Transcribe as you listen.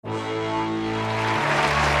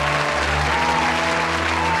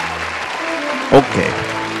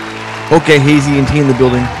Okay, Hazy and T in the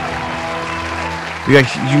building. We got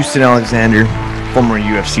Houston Alexander, former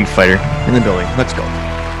UFC fighter, in the building. Let's go.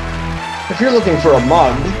 If you're looking for a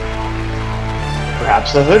mug,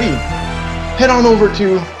 perhaps a hoodie, head on over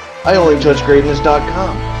to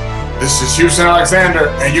IOnlyTouchGreatness.com. This is Houston Alexander,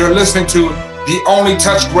 and you're listening to the Only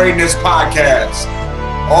Touch Greatness podcast,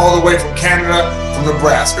 all the way from Canada, from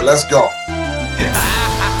Nebraska. Let's go.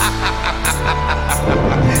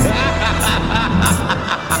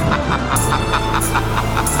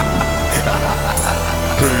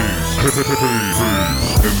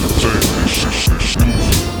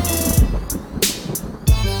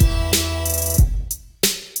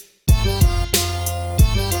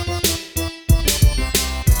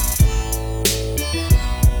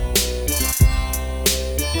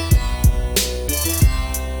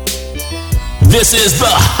 This is the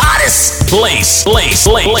hottest place for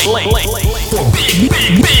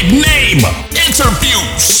big name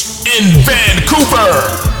interviews in Vancouver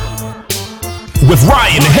with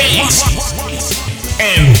Ryan Hayes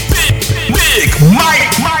and Big Mike.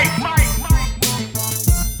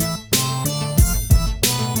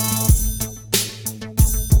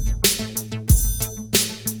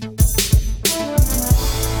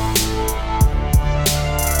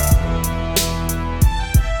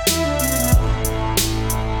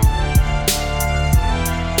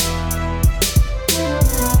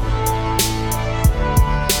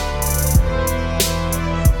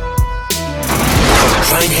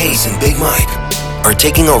 And Big Mike are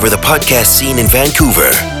taking over the podcast scene in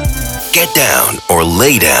Vancouver. Get down or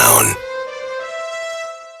lay down.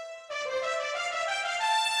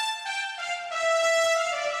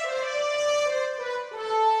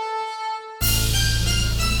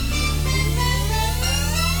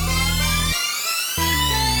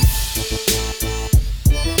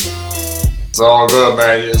 It's all good,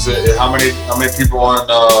 man. How many people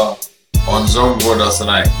on Zoom with us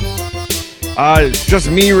tonight? It's just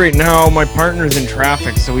me right now. My partner's in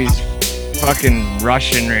traffic, so he's fucking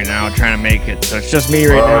rushing right now, trying to make it. So it's just me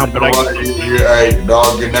right now. But hey,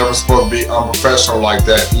 dog, you're never supposed to be unprofessional like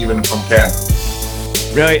that, even from Canada.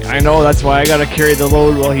 Really, I know. That's why I gotta carry the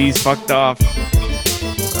load while he's fucked off.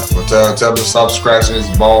 But tell him to stop scratching his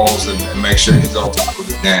balls and make sure he's on top of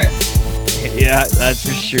the game. Yeah, that's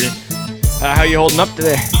for sure. How you holding up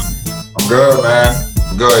today? I'm good, man.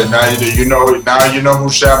 I'm good. Now you know who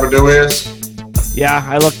Shabba-Doo is. Yeah,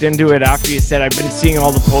 I looked into it after you said. I've been seeing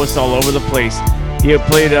all the posts all over the place. He had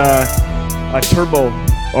played a Turbo,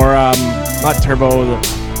 or not Turbo,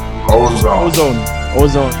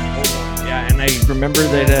 Ozone. Yeah, and I remember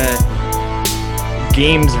that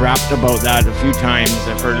Games rapped about that a few times.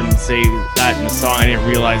 I've heard him say that in the song. I didn't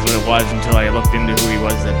realize what it was until I looked into who he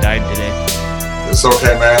was that died today. It's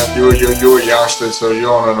okay, man. You're a youngster, so you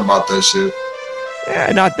don't know about that shit.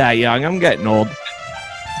 Yeah, not that young. I'm getting old.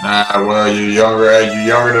 Nah, well, you're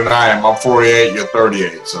younger than I am. I'm 48, you're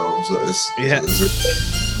 38, so it's you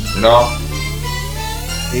know?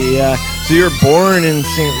 Yeah. So you were born in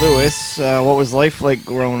St. Louis. What was life like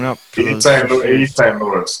growing up? East St. Louis.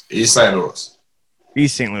 East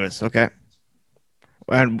St. Louis, okay.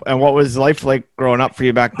 And what was life like growing up for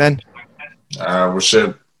you back then? Well, shit,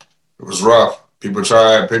 it was rough. People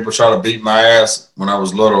try to beat my ass when I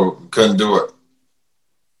was little. Couldn't do it.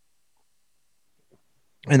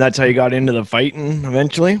 And that's how you got into the fighting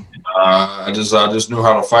eventually? I just knew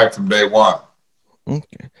how to fight from day one.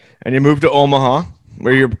 Okay. And you moved to Omaha,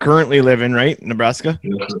 where you're currently living, right? Nebraska?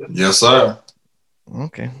 Yes, sir.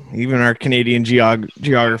 Okay. Even our Canadian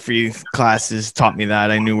geography classes taught me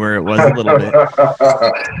that. I knew where it was a little bit.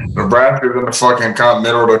 Nebraska's in the fucking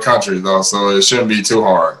middle of the country, though, so it shouldn't be too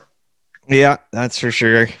hard. Yeah, that's for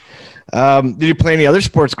sure. Did you play any other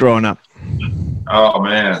sports growing up? Oh,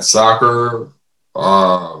 man. Soccer,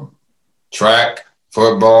 track,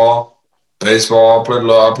 football, baseball. I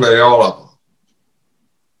played all of them.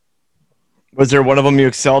 Was there one of them you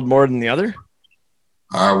excelled more than the other?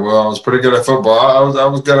 I was pretty good at football. I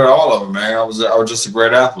was good at all of them, man. I was just a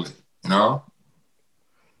great athlete, you know.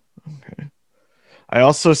 Okay. I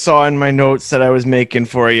also saw in my notes that I was making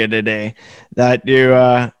for you today that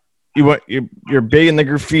you're big in the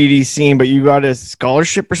graffiti scene, but you got a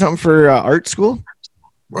scholarship or something for art school.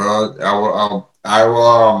 Well,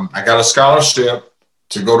 I got a scholarship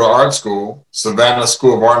to go to art school, Savannah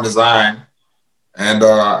School of Art and Design, and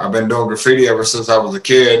I've been doing graffiti ever since I was a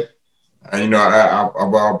kid. And, you know, I've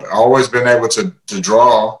always been able to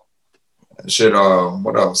draw. Shit.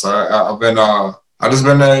 What else? I've just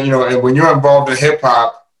been, you know, and when you're involved in hip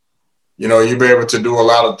hop, you know, you'll be able to do a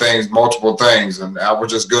lot of things, multiple things, and I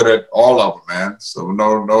was just good at all of them, man. So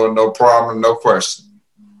no problem, no question.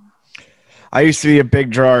 I used to be a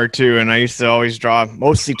big drawer too, and I used to always draw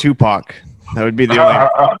mostly Tupac. That would be the only.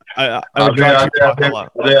 I would draw Tupac a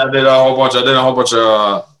lot. I did a whole bunch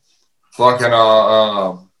of fucking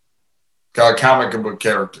comic book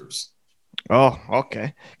characters. Oh,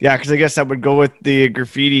 okay. Yeah, because I guess that would go with the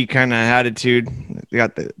graffiti kind of attitude. You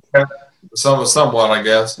got the somewhat, I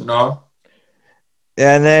guess, you know.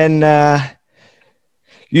 And then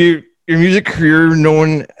your music career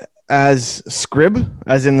known as Scrib,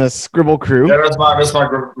 as in the Scribble Crew. Yeah, that's my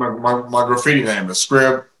graffiti name, the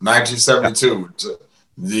Scrib, 1972. Yeah.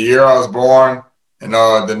 The year I was born, and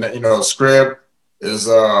Scrib is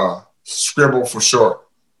Scribble for short.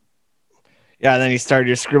 Yeah, and then you started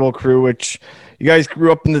your Scribble Crew, which you guys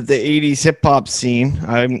grew up in the 80s hip hop scene.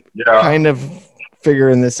 I'm kind of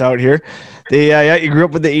figuring this out here. You grew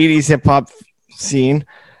up with the 80s hip hop scene.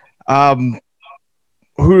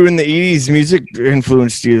 Who in the 80s music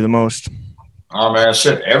influenced you the most? Oh, man,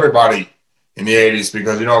 shit, everybody in the 80s,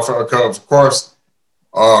 because, of course,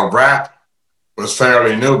 rap was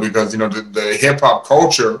fairly new because, the hip-hop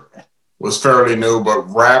culture was fairly new, but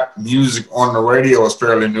rap music on the radio was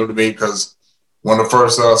fairly new to me because one of the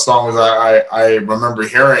first songs I remember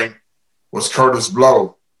hearing was Kurtis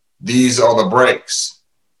Blow, These Are the Breaks.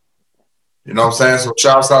 You know what I'm saying? So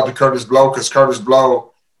shouts out to Kurtis Blow, because Kurtis Blow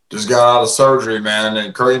just got out of surgery, man,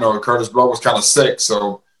 and Kurtis Blow was kind of sick.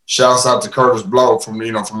 So shouts out to Kurtis Blow from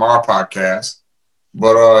our podcast.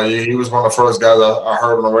 But he was one of the first guys I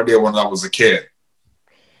heard on the radio when I was a kid.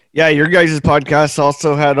 Yeah, your guys' podcast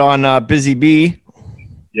also had on Busy Bee.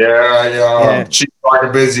 Yeah. Chief Rocker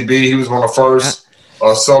Busy Bee. He was one of the first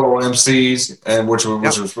solo MCs, and which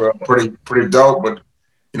was pretty dope. But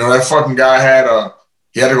that fucking guy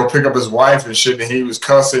he had to go pick up his wife and shit, and he was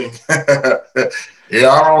cussing. Yeah,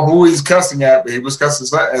 I don't know who he's cussing at, but he was cussing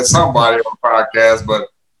at somebody on the podcast. But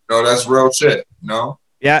that's real shit.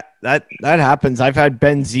 Yeah, that happens. I've had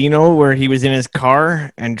Benzino where he was in his car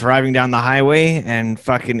and driving down the highway and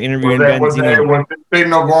fucking interviewing Benzino. Was the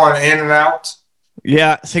signal going in and out?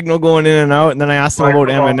 Yeah, signal going in and out. And then I asked him about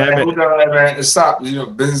Eminem. Man, stop.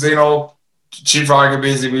 Benzino, Chief Rocker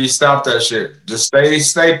Busy Bee, stop that shit. Just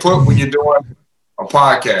stay put when you're doing a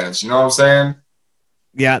podcast. You know what I'm saying?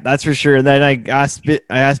 Yeah, that's for sure. And then I asked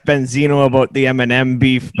Benzino about the Eminem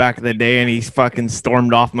beef back in the day, and he fucking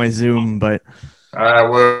stormed off my Zoom. But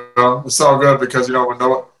well, it's all good because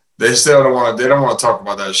they still don't want to talk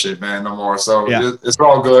about that shit, man, no more. So it's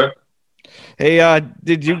all good. Hey,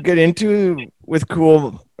 did you get into with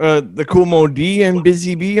the Cool Mo D and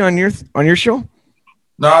Busy Bee on your show?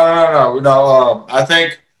 No. I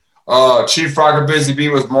think Chief Rocker Busy Bee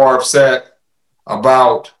was more upset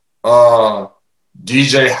about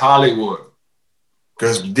DJ Hollywood,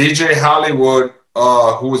 because DJ Hollywood,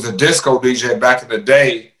 who was a disco DJ back in the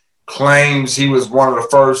day, claims he was one of the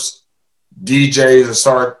first DJs to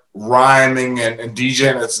start rhyming and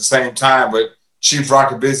DJing at the same time. But Chief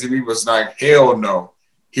Rocker Busy Bee was like, hell no.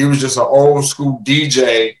 He was just an old school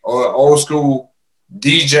DJ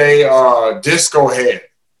disco head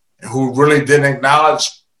who really didn't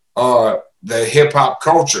acknowledge the hip hop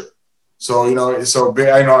culture. So I'm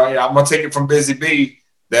gonna take it from Busy Bee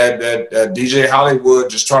that DJ Hollywood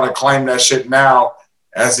just trying to claim that shit now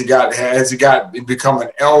as he become an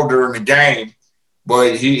elder in the game.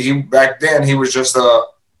 But he back then he was just a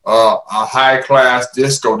high class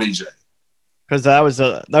disco DJ. Because that was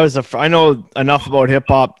I know enough about hip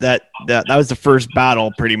hop that was the first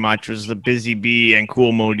battle pretty much, was the Busy Bee and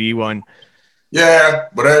Cool Mo D one. Yeah,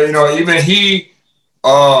 but even he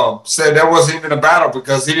said that wasn't even a battle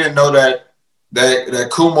because he didn't know that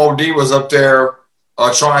Cool Mo D was up there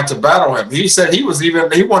trying to battle him. He said he wasn't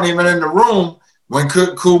even in the room when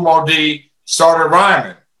Cool Mo D started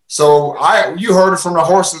rhyming. So you heard it from the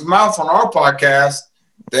horse's mouth on our podcast,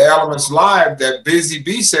 The Elements Live, that Busy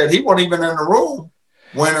Bee said he wasn't even in the room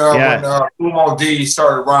when Cool Mo D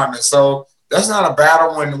started rhyming. So that's not a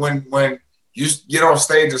battle when you get on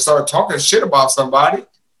stage and start talking shit about somebody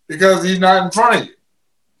because he's not in front of you.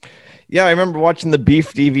 Yeah, I remember watching the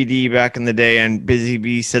Beef DVD back in the day, and Busy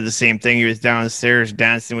Bee said the same thing. He was downstairs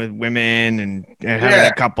dancing with women and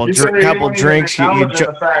having a couple drinks. He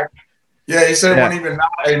said he wasn't even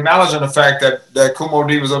acknowledging the fact that Cool Mo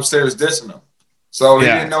D was upstairs dissing him. So he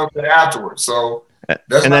didn't know it afterwards. So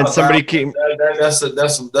that's and then somebody came. That's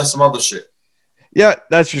some other shit. Yeah,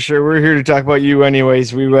 that's for sure. We're here to talk about you,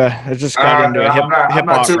 anyways. I just got into a hip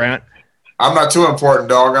hop rant. I'm not too important,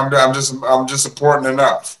 dog. I'm just important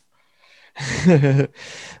enough.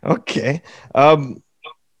 Okay.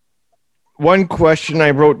 One question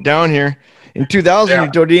I wrote down here. In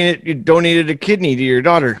 2000, you donated a kidney to your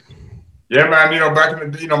daughter. Yeah, man. Back in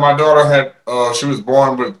the, my daughter had, she was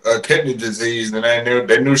born with kidney disease, and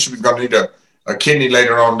they knew she was going to need a kidney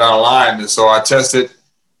later on down the line. And so I tested,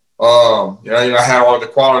 I had all the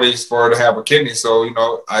qualities for her to have a kidney. So,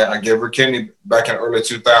 I gave her kidney back in early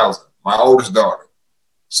 2000, my oldest daughter.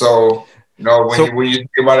 So, when you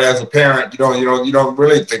think about it as a parent, you don't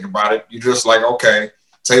really think about it. You just like, okay,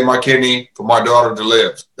 take my kidney for my daughter to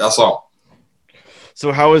live. That's all.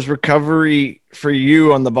 So how is recovery for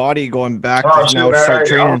you on the body going back to now start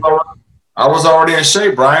training? I was already in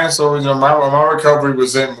shape, Brian. So my recovery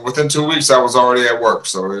was within 2 weeks. I was already at work,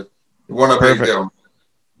 so it wasn't a big deal.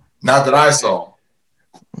 Not that I saw.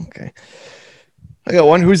 Okay, I got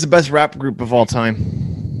one. Who's the best rap group of all time?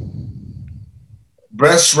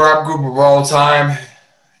 Best rap group of all time.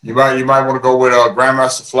 You might want to go with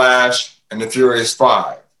Grandmaster Flash and the Furious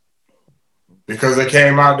Five, because they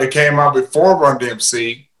came out before Run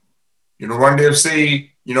DMC. Run DMC,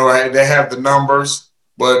 they have the numbers,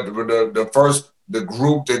 but the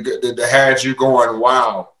group that had you going,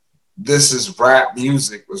 wow, this is rap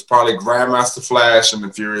music, was probably Grandmaster Flash and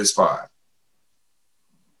the Furious Five.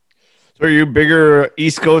 So are you a bigger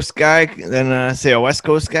East Coast guy than say a West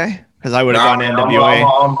Coast guy? Because I would have gone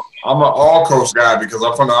NWA. I'm an all coast guy because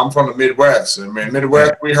I'm from the Midwest. I mean,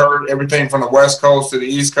 Midwest, we heard everything from the West Coast to the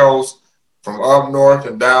East Coast, from up north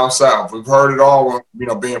and down south. We've heard it all,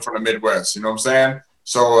 being from the Midwest. You know what I'm saying?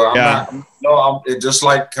 So it's just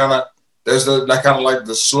like there's like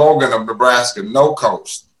the slogan of Nebraska, no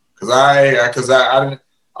coast. Because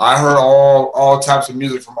I heard all types of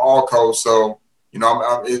music from all coasts. So,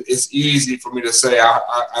 it's easy for me to say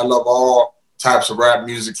I love all types of rap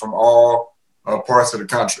music from all parts of the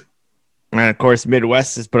country. And of course,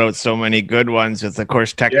 Midwest has put out so many good ones with, of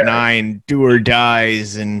course, Tech Nine, Do or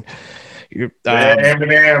Dies, and the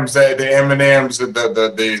Eminems,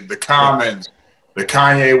 the Commons, the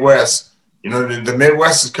Kanye West. The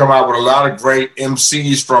Midwest has come out with a lot of great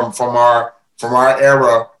MCs from our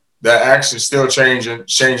era that actually still changing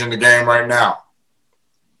the game right now.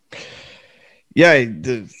 Yeah,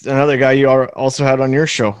 another guy you also had on your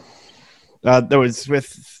show. That was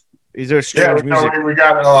with music. We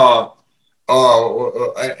got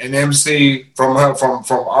an MC from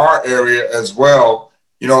our area as well.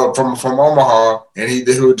 From Omaha, and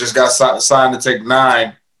who just got signed to Tech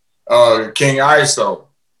Nine, King ISO.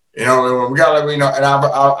 And we got and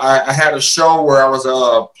I had a show where I was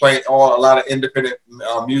playing a lot of independent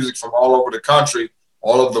music from all over the country,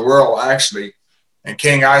 all over the world actually. And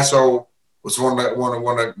King ISO was one of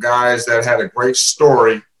the guys that had a great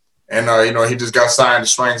story, and he just got signed to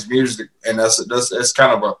Strings Music, and that's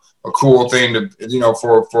kind of a cool thing to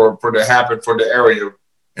for to happen for the area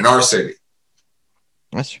in our city.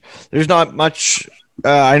 There's not much.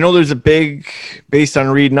 I know there's a big, based on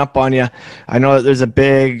reading up on you, I know that there's a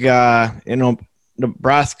big,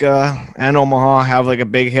 Nebraska and Omaha have like a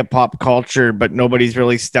big hip hop culture, but nobody's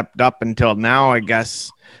really stepped up until now, I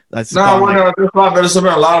guess. There's been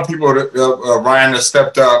a lot of people that Ryan has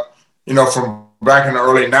stepped up, from back in the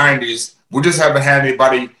early 90s. We just haven't had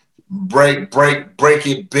anybody break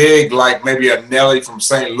it big, like maybe a Nelly from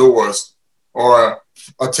St. Louis or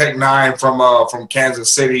a Tech Nine from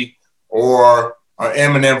Kansas City or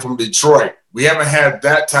Eminem from Detroit. We haven't had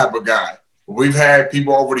that type of guy. We've had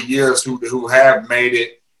people over the years who have made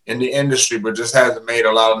it in the industry, but just hasn't made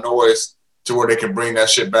a lot of noise to where they can bring that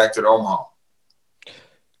shit back to the Omaha.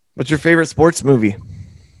 What's your favorite sports movie?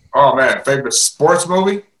 Oh man, favorite sports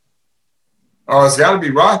movie? Oh, it's got to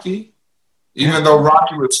be Rocky. Even though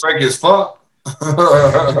Rocky was fake as fuck.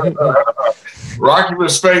 Rocky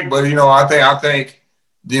was fake, but I think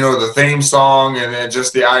the theme song and then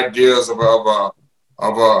just the ideas of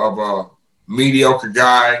a mediocre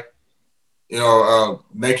guy,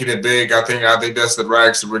 making it big. I think that's the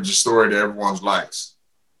rags to riches story that everyone likes.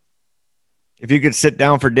 If you could sit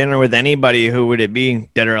down for dinner with anybody, who would it be,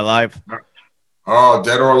 dead or alive? Oh,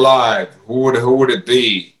 dead or alive. Who would it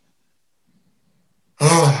be?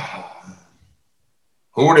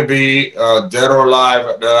 Who would it be, dead or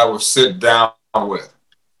alive, that I would sit down with?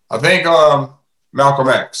 I think Malcolm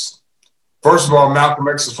X. First of all, Malcolm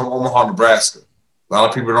X is from Omaha, Nebraska. A lot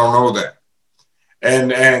of people don't know that.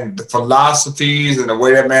 And the philosophies and the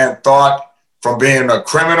way that man thought, from being a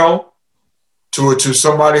criminal to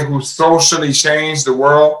somebody who socially changed the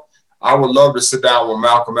world, I would love to sit down with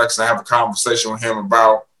Malcolm X and have a conversation with him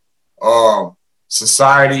about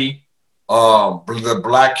society, the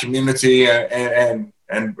Black community, and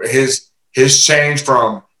his change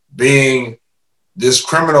from being this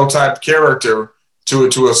criminal type character to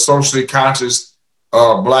a socially conscious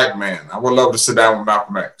Black man. I would love to sit down with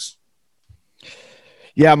Malcolm X.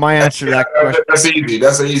 Yeah, my answer to that question. That's easy.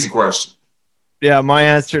 That's an easy question. Yeah, my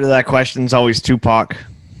answer to that question is always Tupac.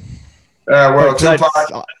 Well, Tupac,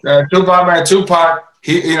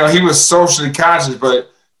 he was socially conscious,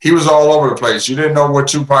 but he was all over the place. You didn't know what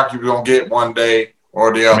Tupac you were gonna get one day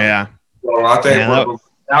or the other. Yeah. So I think with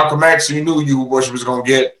Malcolm X, you knew what you was gonna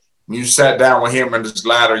get. And you sat down with him in his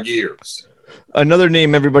latter years. Another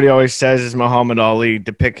name everybody always says is Muhammad Ali.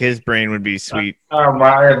 To pick his brain would be sweet.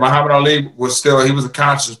 Muhammad Ali was a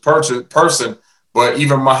conscious person, but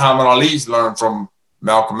even Muhammad Ali's learned from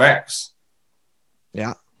Malcolm X.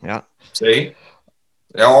 Yeah. See?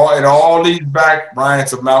 It all leads back, Brian,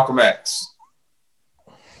 to Malcolm X.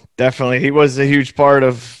 Definitely. He was a huge part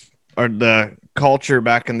of the culture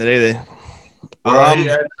back in the day. Not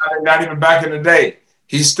even back in the day.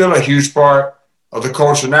 He's still a huge part of the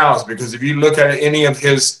culture now, because if you look at any of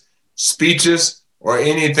his speeches or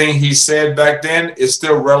anything he said back then, it's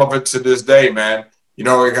still relevant to this day, man. I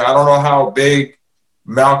don't know how big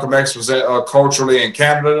Malcolm X was culturally in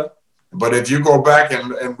Canada, but if you go back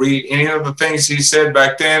and read any of the things he said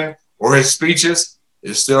back then or his speeches,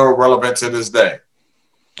 it's still relevant to this day.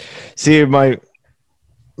 See, my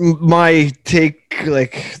take,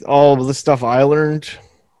 like all of the stuff I learned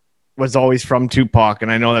was always from Tupac,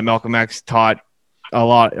 and I know that Malcolm X taught a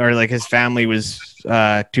lot, or like his family was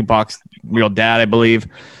Tupac's real dad, I believe.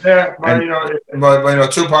 Yeah, but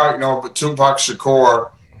Tupac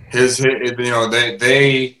Shakur,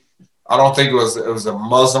 they I don't think it was a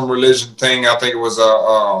Muslim religion thing. I think it was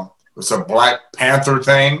a Black Panther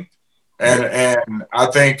thing, and I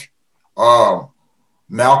think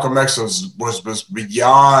Malcolm X was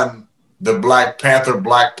beyond the Black Panther,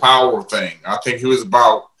 Black Power thing. I think he was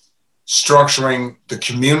about structuring the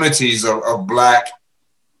communities of Black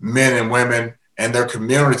men and women and their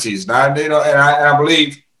communities. Now, and I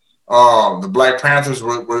believe the Black Panthers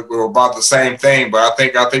were about the same thing, but I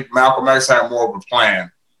think Malcolm X had more of a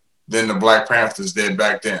plan than the Black Panthers did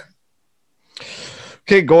back then.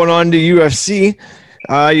 Okay, going on to UFC.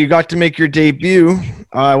 You got to make your debut.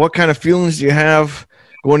 What kind of feelings do you have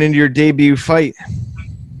going into your debut fight?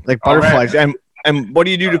 Like butterflies. And what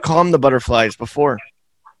do you do to calm the butterflies before?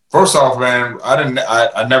 First off, man,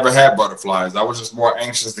 I never had butterflies. I was just more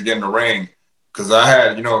anxious to get in the ring, because I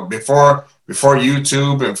had, before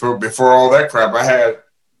YouTube and before all that crap, I had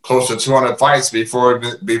close to 200 fights before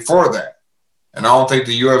that. And I don't think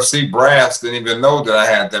the UFC brass didn't even know that I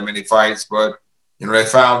had that many fights, but they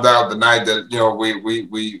found out the night that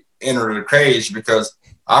we entered the cage, because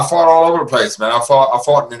I fought all over the place, man. I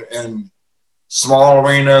fought in small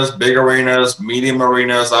arenas, big arenas, medium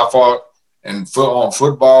arenas. I fought on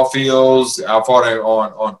football fields. I fought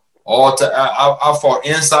on I fought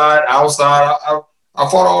inside, outside. I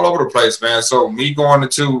fought all over the place, man. So me going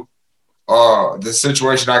into the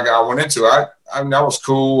situation I went into, I was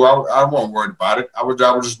cool. I wasn't worried about it. I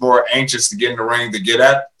was just more anxious to get in the ring to get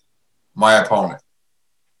at my opponent.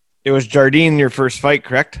 It was Jardine your first fight,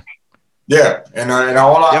 correct? Yeah, and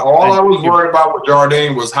all I was worried about with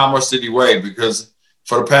Jardine was how much did he weigh, because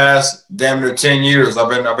for the past damn near 10 years, I've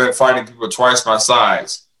been fighting people twice my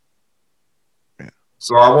size. Yeah.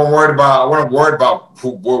 So I wasn't worried about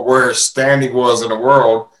where his standing was in the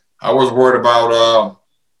world. I was worried about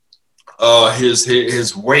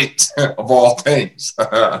his weight of all things.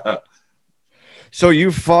 So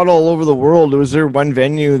you fought all over the world. Was there one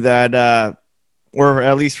venue that, or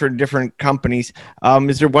at least for different companies,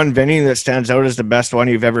 is there one venue that stands out as the best one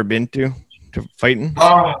you've ever been to fighting?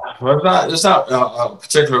 It's not a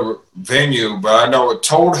particular venue, but I know at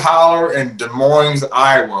Toad Holler in Des Moines,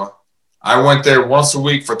 Iowa, I went there once a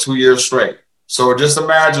week for 2 years straight. So just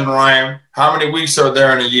imagine, Ryan, how many weeks are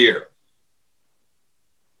there in a year?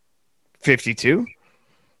 52.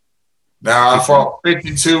 Now, I fought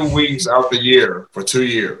 52 weeks out the year for 2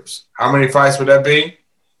 years. How many fights would that be?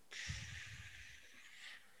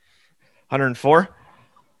 104.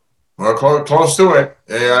 Well, close to it.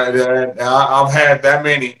 I've had that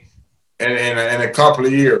many in a couple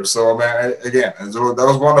of years. So, man, again, those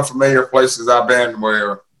one of the familiar places I've been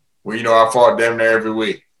where I fought damn near every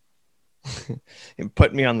week. You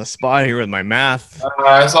put me on the spot here with my math.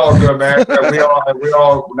 It's all good, man. we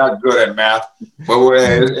all not good at math, but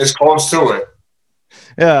it's close to it.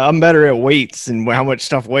 Yeah, I'm better at weights and how much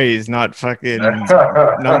stuff weighs, not fucking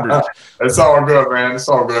numbers. It's all good, man. It's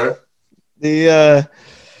all good.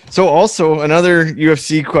 So also another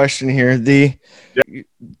UFC question here.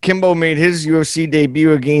 Kimbo made his UFC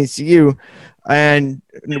debut against you, and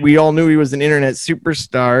we all knew he was an internet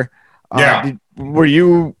superstar. Yeah. Were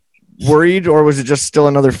you worried, or was it just still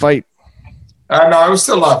another fight? No, it was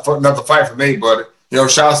still another fight for me. But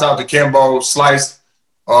shouts out to Kimbo Slice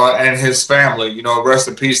and his family. Rest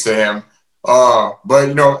in peace to him.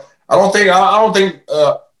 But I don't think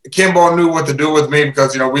Kimbo knew what to do with me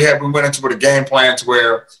because we went into a game plan to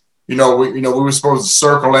where we were supposed to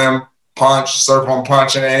circle him, circle him,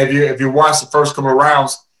 punch, and if you watch the first couple of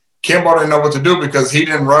rounds, Kimbo didn't know what to do because he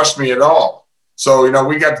didn't rush me at all. So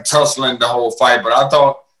we got to tussling the whole fight, but I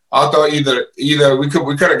thought either we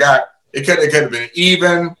could have got it could have been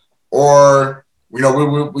even or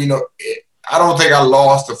I don't think I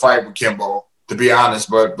lost the fight with Kimbo, to be honest,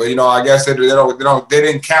 but I guess they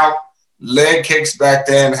didn't count leg kicks back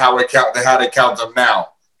then how they count them now.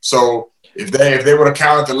 So if they would have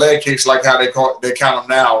counted the leg kicks like how they count them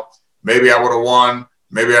now, maybe I would have won,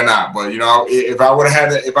 maybe or not. But if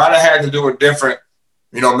I'd have had to do it different,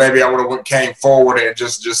 maybe I would have came forward and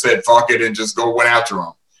just said fuck it and just went after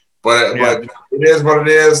them. But it is what it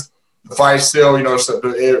is. The fight still,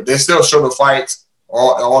 they still show the fights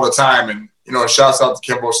all the time, and shouts out to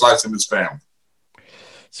Kimbo Slice and his family.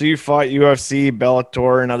 So you fought UFC,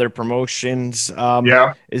 Bellator, and other promotions.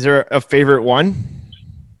 Yeah. Is there a favorite one?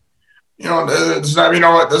 There's not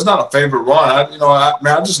a favorite one.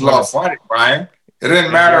 I just love fighting, Brian. It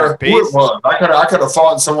didn't matter who it was. I could have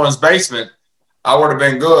fought in someone's basement. I would have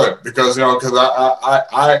been good because I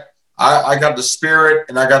got the spirit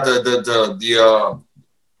and I got the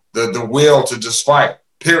will to just fight.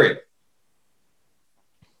 Period.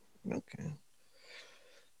 Okay.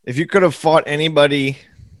 If you could have fought anybody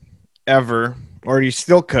ever, or you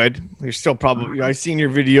still could, you're still probably. I've seen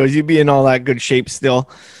your videos. You'd be in all that good shape still.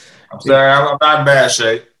 I'm sorry, I'm not in bad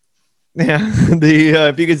shape. Yeah.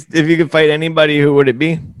 If you could fight anybody, who would it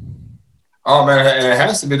be? Oh man, it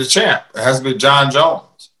has to be the champ. It has to be Jon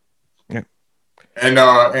Jones. Yeah. And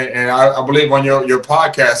I believe on your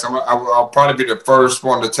podcast, I'll probably be the first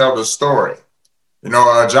one to tell the story.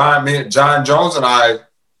 Jon Jones and I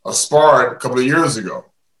sparred a couple of years ago,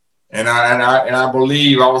 and I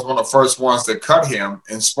believe I was one of the first ones that cut him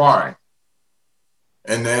in sparring.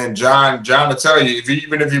 And then Jon will tell you,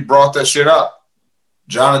 even if you brought that shit up,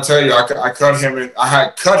 Jon will tell you I cut him. I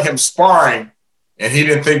had cut him sparring, and he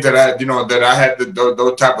didn't think that I had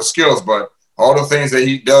those type of skills. But all the things that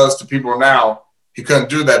he does to people now, he couldn't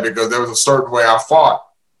do that because there was a certain way I fought.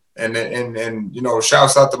 And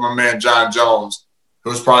shouts out to my man Jon Jones,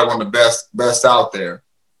 who's probably one of the best out there.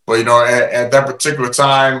 But at that particular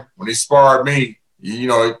time when he sparred me,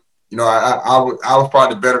 I was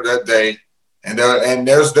probably better that day. And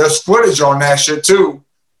there's footage on that shit too,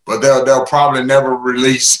 but they'll probably never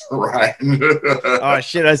release, right? Oh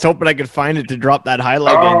shit! I was hoping I could find it to drop that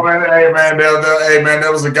highlight. Oh man, hey man,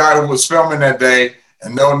 there was a guy who was filming that day,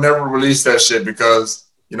 and they'll never release that shit because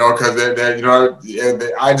I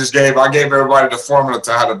gave everybody the formula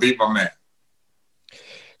to how to beat my man.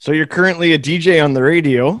 So you're currently a DJ on the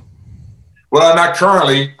radio. Well, not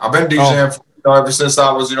currently. I've been DJing ever since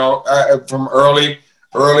I was from early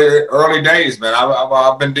days, man.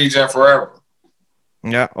 I've been DJing forever.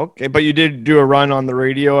 Yeah, okay, but you did do a run on the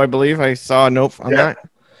radio, I believe. I saw a note on that.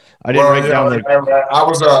 I didn't write down the. I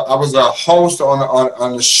was a host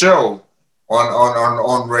on the show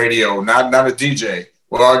on radio, not a DJ.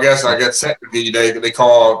 Well, I guess technically they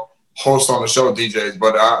call host on the show DJs,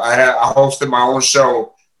 but I hosted my own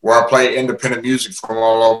show where I play independent music from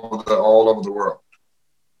all over the world.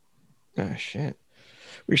 Oh shit.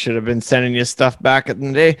 We should have been sending you stuff back in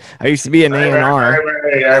the day. I used to be an A&R.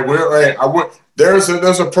 There's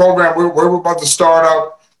a program we're about to start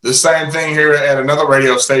up the same thing here at another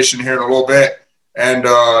radio station here in a little bit, and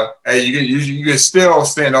you can still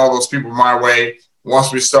send all those people my way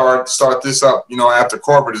once we start this up. After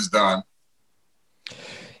corporate is done.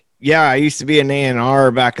 Yeah, I used to be an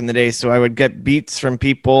A&R back in the day, so I would get beats from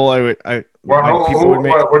people. Which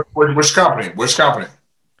company? Which company?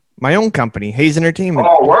 My own company, Hayes Entertainment.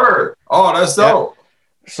 Oh, word. Oh, that's dope. Yeah.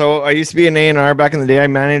 So I used to be an A&R back in the day. I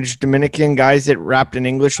managed Dominican guys that rapped in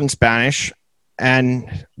English and Spanish,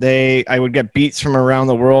 and I would get beats from around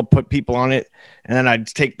the world, put people on it, and then I'd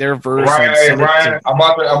take their verse. Ryan, I'm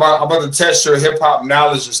about to test your hip hop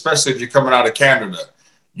knowledge, especially if you're coming out of Canada.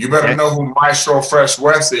 You better know who Maestro Fresh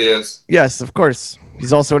West is. Yes, of course.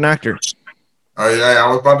 He's also an actor. Oh yeah, I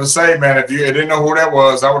was about to say, man, if you didn't know who that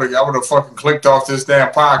was, I would have fucking clicked off this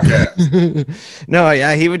damn podcast. No,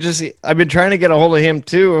 yeah, he would just. I've been trying to get a hold of him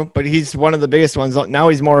too, but he's one of the biggest ones. Now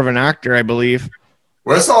he's more of an actor, I believe.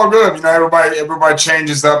 Well, it's all good. Everybody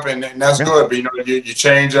changes up, and that's good. But you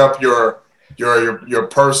change up your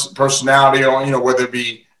personality on whether it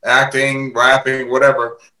be acting, rapping,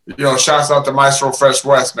 whatever. Shouts out to Maestro Fresh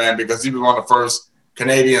West, man, because he was one of the first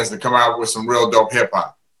Canadians to come out with some real dope hip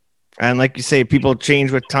hop. And like you say, people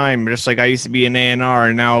change with time. Just like I used to be an A&R,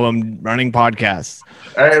 and now I'm running podcasts.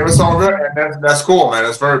 Hey, it's all good, and that's cool, man.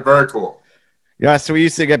 That's very, very cool. Yeah, so we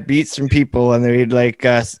used to get beats from people, and they'd like,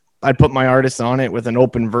 I'd put my artist on it with an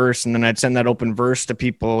open verse, and then I'd send that open verse to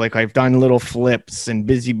people. Like I've done Little Flips and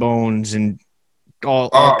Busy Bones and all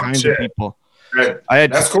kinds of people.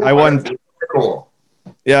 That's cool. I won. That's cool.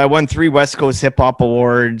 Yeah, I won 3 West Coast Hip Hop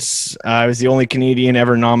Awards. I was the only Canadian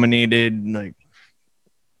ever nominated. Like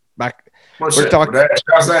back, we're talking.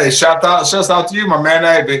 Shouts out to you, my man.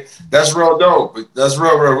 Hey, that's real dope. That's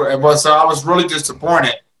real. But so I was really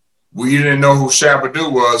disappointed. You didn't know who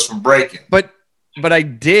Shabba-Doo was from Breaking. But I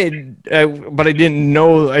did. But I didn't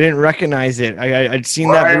know. I didn't recognize it. I'd seen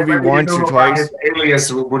that movie once or twice. His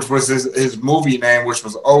alias, which was his movie name, which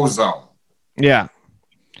was Ozone. Yeah.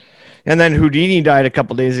 And then Houdini died a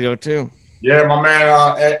couple days ago too. Yeah, my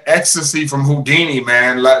man, Ecstasy from Houdini,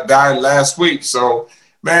 man, died last week. So,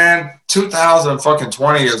 man,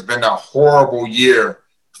 2020 has been a horrible year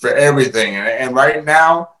for everything, and right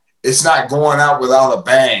now it's not going out without a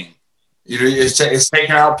bang. You know, it's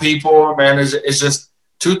taking out people, man. It's just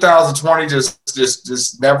 2020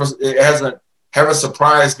 just never, it haven't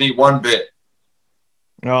surprised me one bit.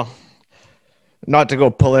 Well, not to go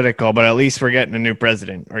political, but at least we're getting a new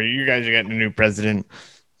president, or you guys are getting a new president.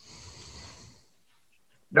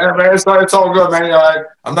 Yeah, man, it's all good, man. You know,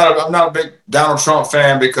 I'm not a big Donald Trump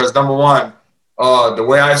fan because number one, the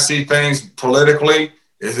way I see things politically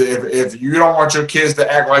is if you don't want your kids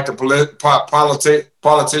to act like the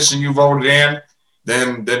politician you voted in,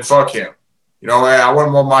 then fuck him. You know, I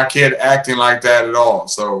wouldn't want my kid acting like that at all.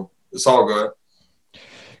 So it's all good.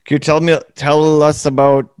 Can you tell us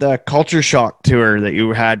about the Culture Shock tour that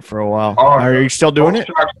you had for a while? Are you still doing it?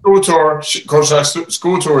 Culture Shock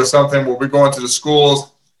school tour is something where we're going to the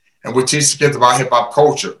schools and we teach the kids about hip hop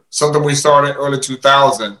culture. Something we started early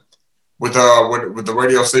 2000 with the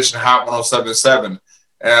radio station Hot 107.7.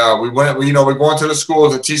 We're going to the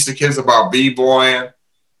schools and teach the kids about b-boying,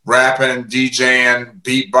 rapping, DJing,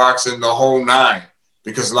 beatboxing, the whole nine.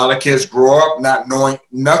 Because a lot of kids grow up not knowing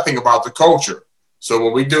nothing about the culture. So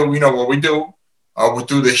what we do, we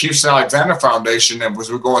through the Houston Alexander Foundation, and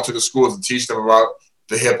we're going to the schools and teach them about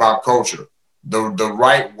the hip hop culture, the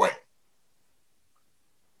right way.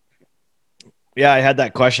 Yeah, I had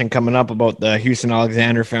that question coming up about the Houston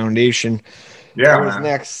Alexander Foundation. Yeah, what was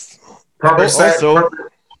next? Perfect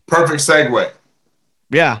segue.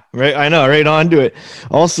 Yeah, right. I know, right on to it.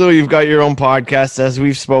 Also, you've got your own podcast, as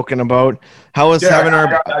we've spoken about. How is having I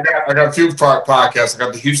got a few podcasts. I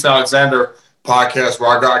got the Houston Alexander podcast where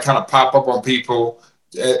I kind of pop up on people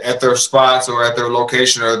at their spots or at their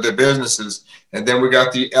location or their businesses. And then we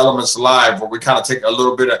got the Elements Live where we kind of take a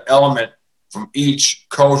little bit of element from each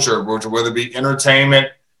culture, whether it be entertainment,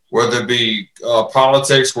 whether it be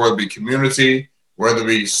politics, whether it be community, whether it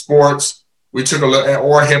be sports. We took a little,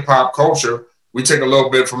 or hip hop culture. We take a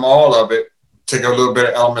little bit from all of it, take a little bit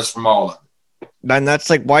of elements from all of it. Then that's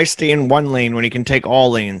like, why stay in one lane when you can take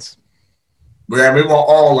all lanes? Yeah, we want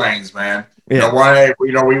all lanes, man. Yeah.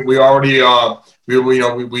 We already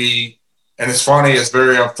and it's funny. It's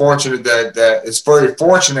very unfortunate that it's very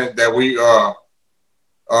fortunate that we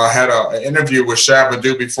had an interview with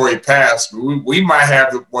Shabba-Doo before he passed. We might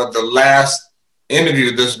have the last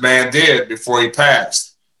interview this man did before he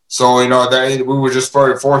passed. So that we were just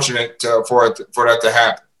very fortunate for that to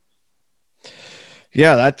happen.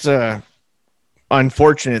 Yeah, that's a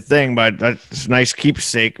unfortunate thing, but that's a nice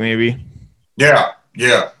keepsake, maybe. Yeah,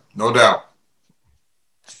 no doubt.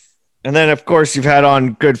 And then, of course, you've had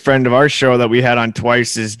on good friend of our show that we had on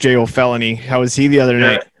twice is J.O. Felony. How was he the other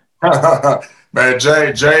night? Man,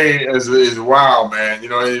 Jay is wild, man.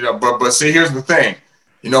 But see, here's the thing.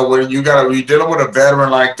 When you're dealing with a veteran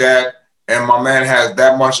like that, and my man has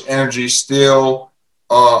that much energy still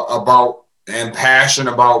about and passion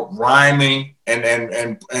about rhyming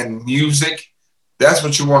and music. That's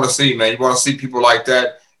what you want to see, man. You want to see people like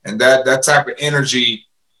that, and that type of energy.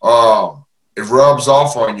 It rubs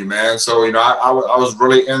off on you, man. So, I was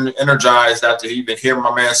really energized after even hearing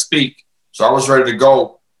my man speak. So I was ready to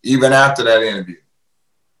go even after that interview.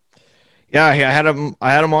 Yeah, I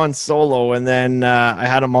had him on solo, and then I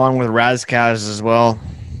had him on with Razkaz as well.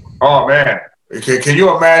 Oh, man. Can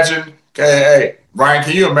you imagine? Hey, Ryan,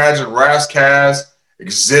 can you imagine Razkaz,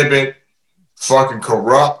 Exhibit, fucking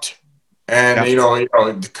Corrupt, and,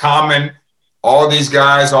 the Common, all these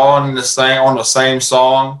guys all on the same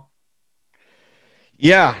song?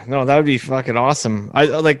 Yeah, no, that would be fucking awesome. I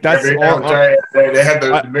like that's they had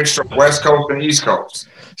the mixture of West Coast and East Coast.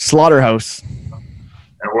 Slaughterhouse.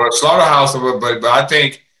 And Slaughterhouse, but I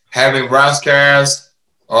think having Razkaz,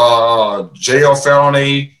 J.O.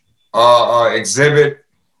 Felony, Exhibit,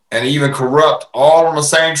 and even Corrupt all on the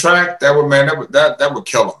same track, that would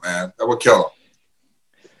kill him, man. That would kill him.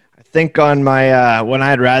 think on my when I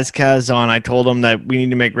had Razkaz on, I told him that we need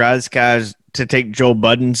to make Razkaz to take Joe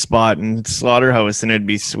Budden's spot in Slaughterhouse, and it'd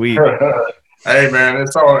be sweet. Hey man,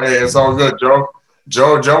 it's all good, Joe.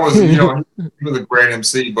 Joe was he was a great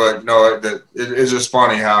MC, but it's just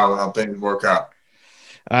funny how things work out.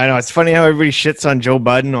 I know, it's funny how everybody shits on Joe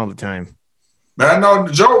Budden all the time. Man, no,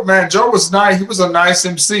 Joe was nice. He was a nice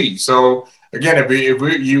MC. So again, if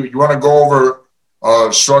you want to go over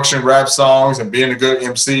structuring rap songs and being a good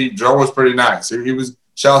MC, Joe was pretty nice. He was.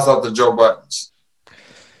 Shouts out to Joe Buttons.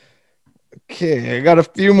 Okay, I got a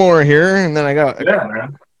few more here, and then I got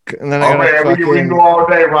man. And then I we can go all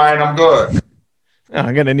day, Ryan. I'm good.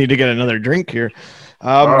 I'm gonna need to get another drink here.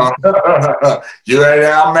 I'm mad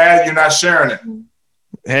you're not sharing it.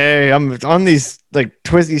 Hey, I'm on these like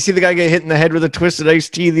twist. You see the guy get hit in the head with a twisted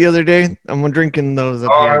iced tea the other day? I'm drinking those.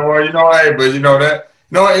 All right, well,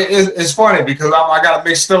 it's funny because I got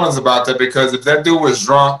mixed feelings about that, because if that dude was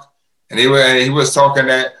drunk and he was talking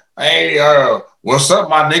that, hey, what's up,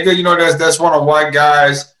 my nigga? That's one of white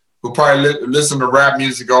guys who probably listened to rap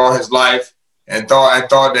music all his life and thought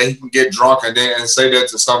that he can get drunk and say that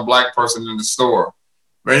to some black person in the store.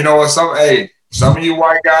 But you know what? Some of you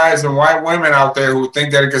white guys and white women out there who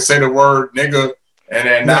think that it can say the word nigga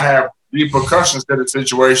and not have repercussions to the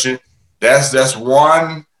situation, that's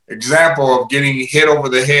one example of getting hit over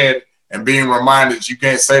the head and being reminded you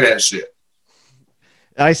can't say that shit.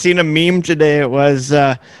 I seen a meme today. It was,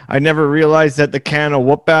 I never realized that the can of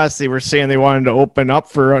whoop ass they were saying they wanted to open up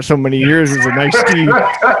for so many years is a nice tea.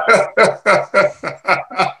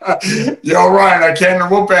 Yo, Ryan, a can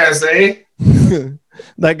of whoop ass, eh?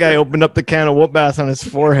 That guy opened up the can of whoop ass on his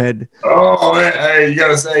forehead. Oh man, hey, you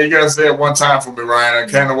gotta say it one time for me, Ryan.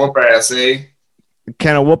 A can of whoop ass, eh? A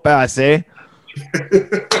can of whoop ass, eh?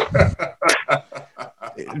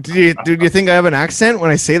 Do you think I have an accent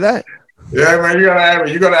when I say that? Yeah, man,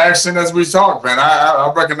 you gotta accent as we talk, man.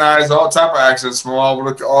 I recognize all type of accents from all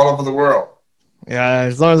over the world. Yeah,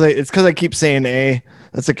 as long as it's because I keep saying a.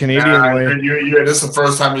 That's a Canadian way. This is the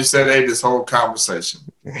first time you said a this whole conversation.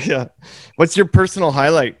 Yeah. What's your personal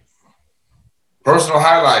highlight? Personal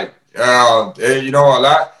highlight. A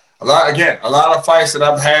lot of fights that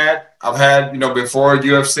I've had, before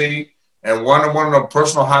UFC, and one of the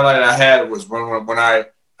personal highlight I had was when I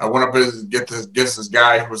went up against this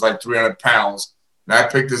guy who was like 300 pounds, and I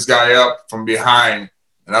picked this guy up from behind,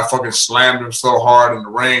 and I fucking slammed him so hard in the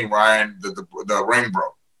ring, Ryan, the ring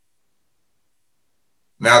broke.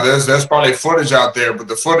 Now there's probably footage out there, but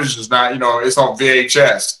the footage is not, it's on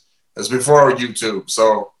VHS. It's before YouTube,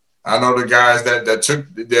 so I know the guys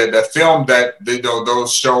that filmed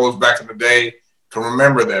those shows back in the day can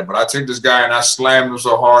remember that. But I took this guy and I slammed him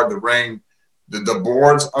so hard the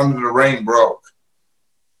boards under the ring broke.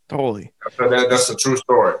 Totally. That's a true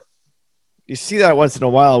story. You see that once in a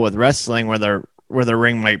while with wrestling where the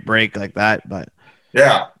ring might break like that, but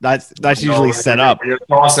yeah, that's usually set up. You're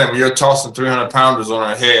tossing 300-pounders on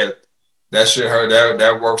her head. That shit hurt.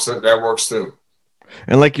 That works. That works too.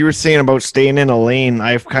 And like you were saying about staying in a lane,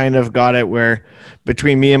 I've kind of got it where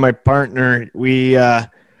between me and my partner, we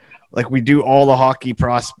do all the hockey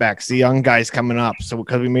prospects, the young guys coming up. So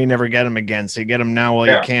because we may never get them again, so you get them now while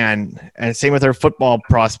you can. And same with our football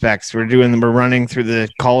prospects. We're running through the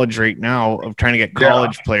college right now of trying to get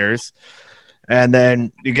college players. And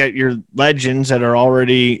then you get your legends that are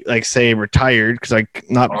already, like, say, retired, because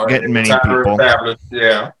not getting many people.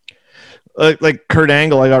 Yeah. Like Kurt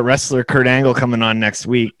Angle, I got wrestler Kurt Angle coming on next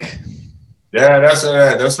week. Yeah,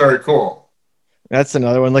 that's very cool. That's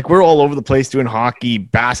another one. Like, we're all over the place doing hockey,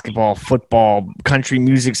 basketball, football, country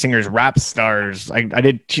music singers, rap stars. I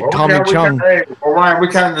did Tommy Chung. Ryan,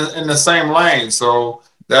 we're kind of in the same lane, so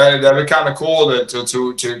that'd be kind of cool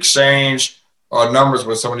to exchange numbers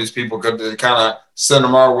with some of these people. Could kind of send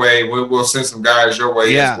them our way. We'll send some guys your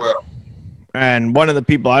way as well. And one of the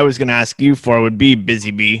people I was going to ask you for would be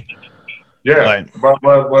Busy Bee. Yeah, but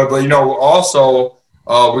also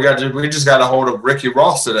we just got a hold of Ricky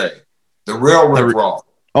Ross today, the real Rick Ross.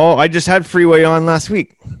 Oh, I just had Freeway on last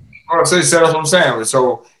week. Oh, so that's what I'm saying.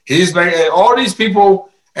 So he's making all these people,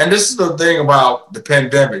 and this is the thing about the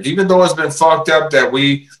pandemic. Even though it's been fucked up that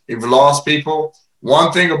we've lost people,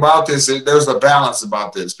 one thing about this is there's a balance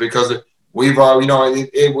about this, because we've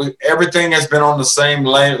everything has been on the same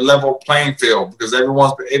level playing field, because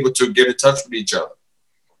everyone's been able to get in touch with each other.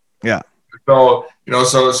 Yeah. So we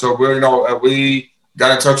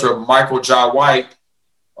got in touch with Michael Jai White,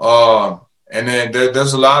 and then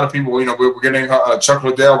there's a lot of people. We're getting Chuck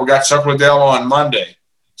Liddell. We got Chuck Liddell on Monday.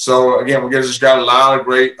 So again, we just got a lot of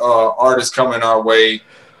great artists coming our way.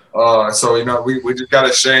 So we just got to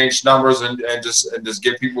exchange numbers and just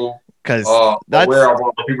get people because aware of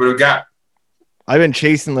all the people who got. I've been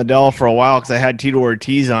chasing Liddell for a while because I had Tito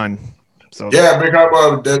Ortiz on. So yeah,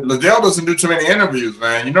 because Liddell doesn't do too many interviews,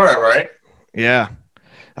 man. You know that, right? Yeah,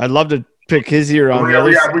 I'd love to pick his ear on we got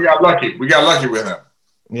lucky. We got lucky with him.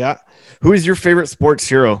 Yeah. Who is your favorite sports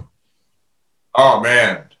hero? Oh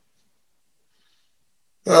man,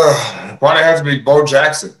 probably has to be Bo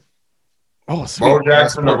Jackson. Oh, sweet. Bo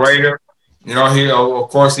Jackson, the Raider. You know, he of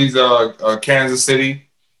course he's a Kansas City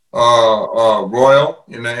Royal,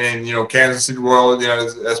 and you know Kansas City Royal. You know,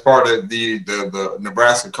 as part of the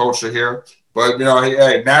Nebraska culture here. But you know, he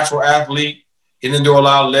natural athlete. He didn't do a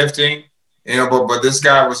lot of lifting. You know, but this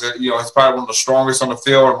guy was he's probably one of the strongest on the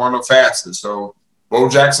field and one of the fastest. So Bo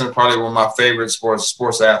Jackson is probably one of my favorite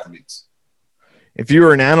sports athletes. If you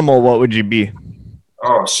were an animal, what would you be?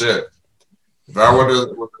 Oh shit! If I was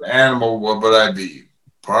an animal, what would I be?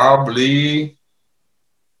 Probably,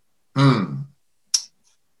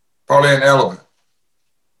 probably an elephant.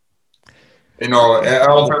 You know, an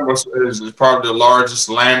elephant is probably the largest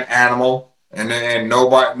land animal, and no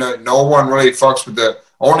one really fucks with the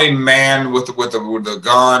only man with the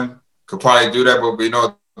gun could probably do that, but you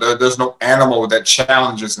know, there's no animal that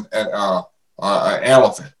challenges an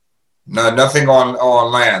elephant. No, nothing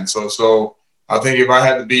on land. So I think if I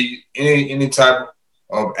had to be any type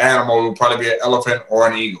of animal, it would probably be an elephant or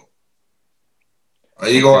an eagle. An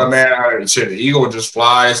eagle, man, shit, the eagle just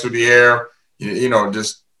flies through the air, you know,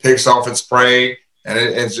 just picks off its prey, and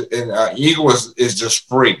eagle is just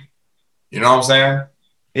free. You know what I'm saying?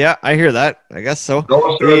 Yeah, I hear that. I guess so.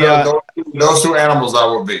 Those two animals I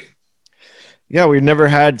would be. Yeah, we've never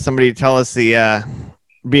had somebody tell us be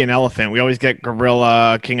an elephant. We always get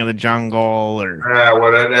gorilla, king of the jungle, or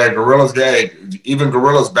gorillas. Even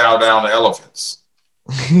gorillas bow down to elephants.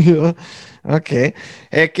 Okay.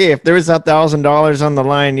 Okay, if there was $1,000 on the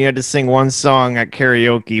line, you had to sing one song at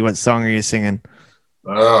karaoke. What song are you singing?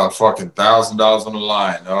 Fucking $1,000 on the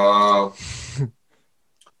line.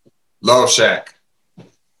 Love Shack.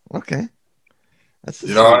 Okay. What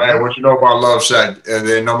you know about Love Shack? And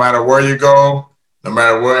then no matter where you go, no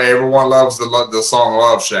matter where, everyone loves the song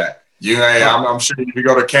Love Shack. I'm sure if you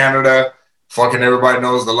go to Canada, fucking everybody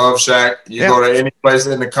knows the Love Shack. You go to any place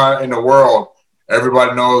in the world,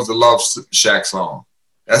 everybody knows the Love Shack song.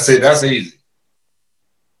 That's it. That's easy.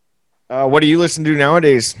 What do you listen to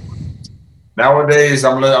nowadays? Nowadays,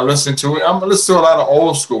 I'm listening to a lot of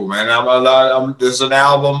old school, man. There's an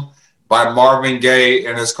album by Marvin Gaye,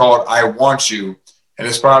 and it's called "I Want You," and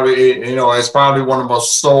it's probably one of the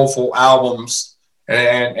most soulful albums,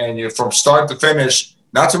 and you from start to finish.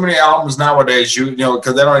 Not too many albums nowadays,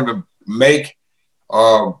 because they don't even make.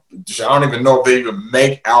 I don't even know if they even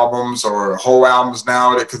make albums or whole albums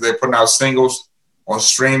now because they're putting out singles on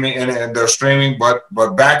streaming and they're streaming. But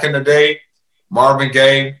back in the day, Marvin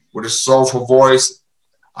Gaye with his soulful voice,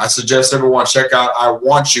 I suggest everyone check out "I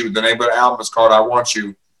Want You." The name of the album is called "I Want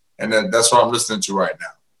You," and that's what I'm listening to right now.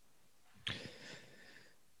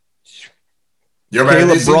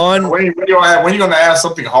 LeBron. When are you going to ask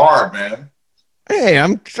something hard, man? Hey,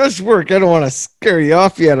 I'm just work. I don't want to scare you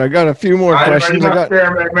off yet. I got a few more questions.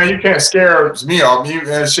 Man, you can't scare me off.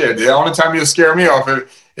 Shit. The only time you scare me off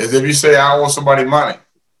is if you say I owe somebody money.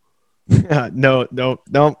 No,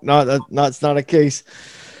 that's not a case.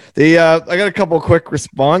 I got a couple quick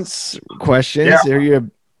response questions. Yeah. Are you a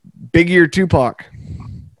Biggie or Tupac?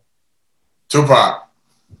 Tupac.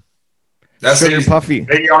 That's Sugar Puffy.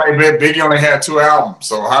 Biggie only had 2 albums.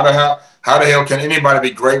 So how the hell can anybody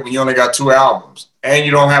be great when you only got 2 albums and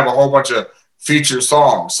you don't have a whole bunch of featured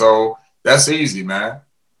songs? So that's easy, man.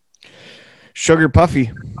 Sugar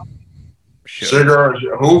Puffy. Sugar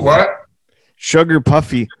who? What? Sugar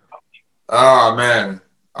Puffy. Oh man,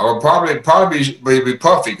 I would probably be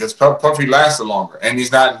Puffy because Puffy lasted longer and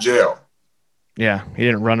he's not in jail. Yeah, he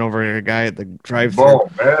didn't run over a guy at the drive-thru. Boom,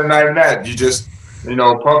 better than that. You just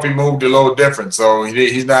Puffy moved a little different, so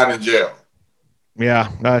he's not in jail. Yeah,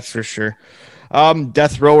 that's for sure.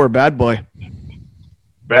 Death Row or Bad Boy?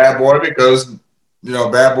 Bad Boy because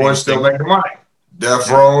Bad Boy's still making money. Death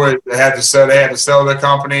Row they had to sell their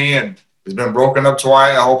company and it's been broken up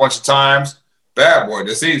twice a whole bunch of times. Bad Boy,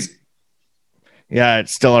 that's easy. Yeah,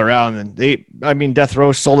 it's still around, and Death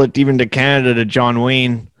Row sold it even to Canada to John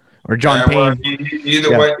Wayne or John Payne. Well,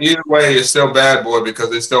 either way, it's still Bad Boy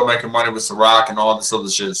because they're still making money with Ciroc and all this other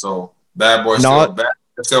shit. So Bad Boy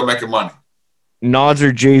still making money. Nas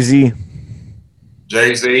or Jay-Z?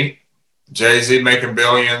 Jay-Z making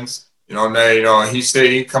billions. He said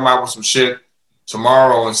he'd come out with some shit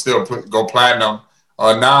tomorrow and still go platinum.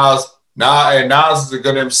 Nas is a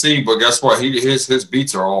good MC, but guess what? His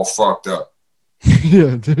beats are all fucked up.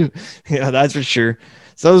 Yeah, that's for sure.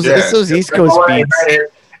 So it's those East Coast beats.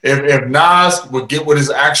 If Nas would get with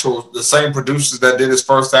the same producers that did his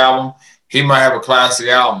first album, he might have a classic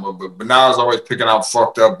album. But Nas always picking out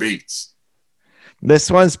fucked up beats. This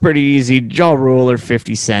one's pretty easy. Ja Rule or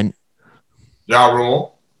 50 Cent. Ja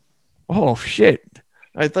Rule. Oh shit!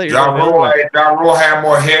 I thought you Ja Rule had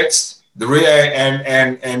more hits.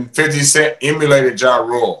 And 50 Cent emulated Ja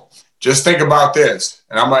Rule. Just think about this,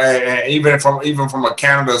 and even from a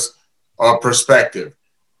Canada's perspective.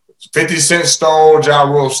 50 Cent stole Ja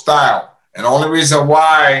Rule's style. And the only reason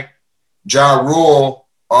why Ja Rule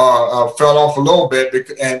fell off a little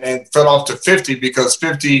bit and fell off to 50 because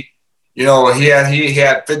 50, he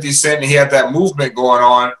had 50 Cent and he had that movement going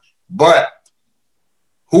on. But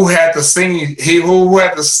who had the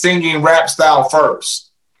singing rap style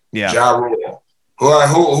first? Yeah. Ja Rule.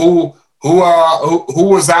 Who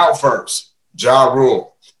was out first? Ja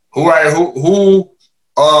Rule. Who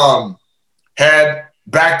had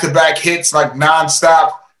back-to-back hits like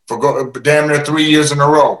nonstop for damn near 3 years in a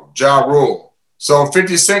row. Ja Rule. So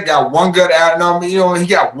 50 Cent got one good album. He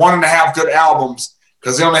got 1.5 good albums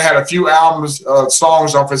because he only had a few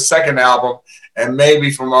songs off his second album, and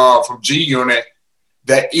maybe from G Unit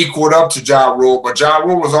that equaled up to Ja Rule. But Ja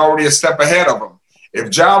Rule was already a step ahead of him.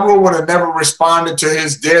 If Ja Rule would have never responded to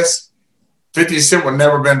his diss, 50 Cent would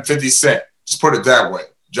never been 50 Cent. Just put it that way.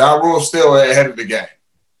 Ja Rule's still ahead of the game.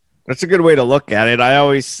 That's a good way to look at it. I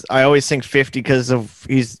always think 50 because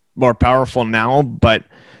he's more powerful now, but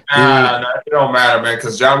it don't matter, man.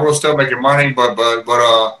 Because Ja Rule's still making money, but if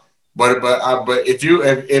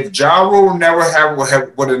Ja Rule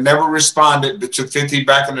would have never responded to 50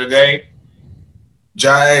 back in the day,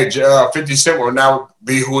 50 Cent will now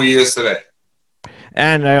be who he is today.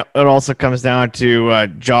 And it also comes down to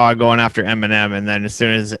Ja going after Eminem, and then as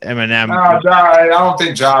soon as Eminem, I don't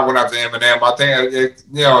think Ja went after Eminem. I think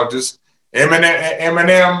just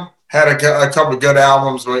Eminem had a couple of good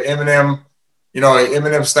albums, but Eminem,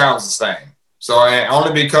 Eminem's sounds the same. So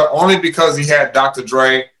only because he had Dr.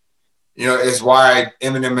 Dre, is why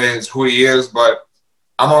Eminem is who he is. But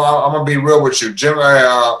I'm gonna be real with you.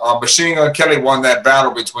 Machine Gun Kelly won that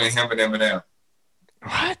battle between him and Eminem.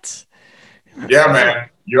 What? Yeah, man.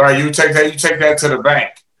 You take that to the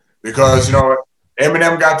bank because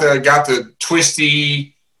Eminem got the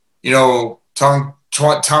twisty, tongue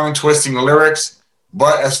twisting lyrics,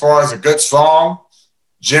 but as far as a good song,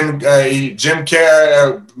 Machine Gun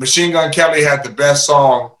Kelly had the best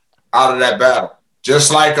song out of that battle.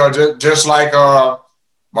 Just like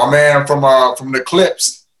my man from the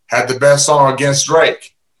Clips had the best song against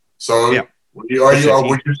Drake. So yeah. Would you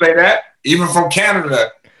say that? Even from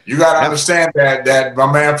Canada, you got to understand that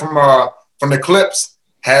my man from the Clips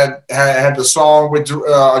had the song with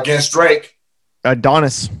against Drake.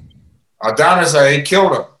 Adonis, he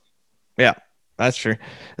killed him. Yeah, that's true.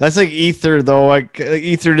 That's like Ether though, like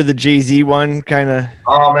Ether to the Jay-Z one kind of.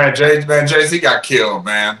 Oh man, Jay-Z got killed,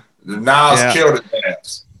 man. Nas killed his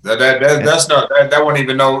ass. That wasn't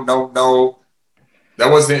even no. That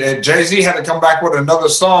wasn't. Jay-Z had to come back with another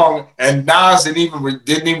song, and Nas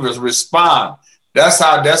didn't even respond. That's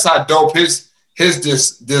how dope his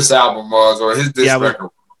this album was, or his diss record.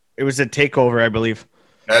 It was a takeover, I believe.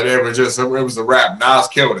 And it was a rap. Nas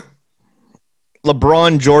killed it.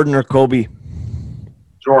 LeBron, Jordan, or Kobe?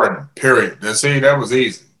 Jordan. Period. See, that was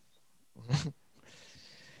easy.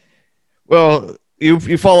 Well,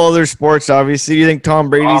 you follow other sports, obviously. You think Tom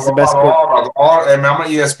Brady's the best? I'm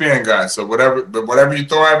an ESPN guy, so whatever you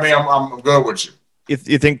throw at me, I'm good with you.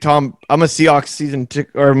 You think I'm a Seahawks season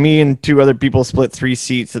or me and two other people split 3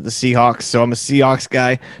 seats at the Seahawks, so I'm a Seahawks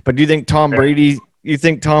guy. But do you think Tom Brady's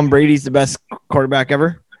the best quarterback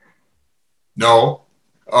ever? No.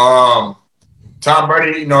 Tom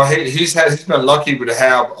Brady, he's been lucky to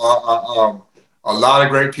have a lot of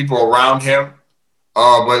great people around him.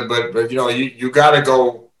 But you got to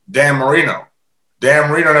go Dan Marino. Dan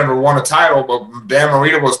Marino never won a title, but Dan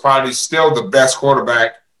Marino was probably still the best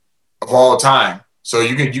quarterback of all time. So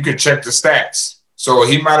you can check the stats. So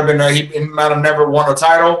he might have never won a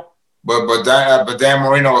title, but Dan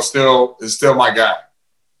Marino is still my guy.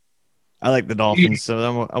 I like the Dolphins,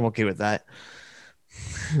 so I'm okay with that.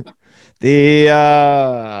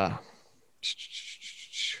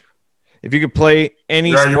 If you could play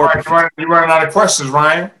any sport, you running out of questions,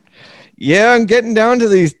 Ryan. Yeah, I'm getting down to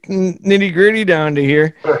these nitty gritty down to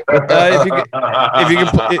here.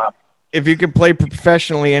 If you could play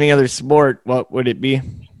professionally any other sport, what would it be?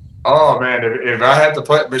 Oh man, if I had to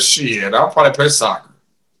play shit, I'll probably play soccer.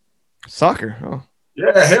 Soccer? Oh.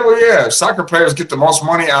 Yeah, hell yeah. Soccer players get the most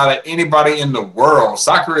money out of anybody in the world.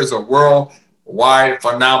 Soccer is a worldwide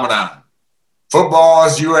phenomenon. Football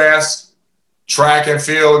is U.S., track and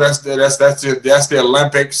field. That's the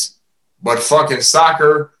Olympics. But fucking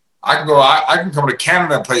soccer, I can come to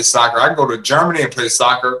Canada and play soccer. I can go to Germany and play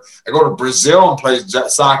soccer. I go to Brazil and play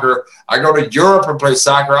soccer. I go to Europe and play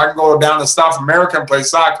soccer. I can go down to South America and play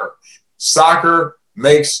soccer. Soccer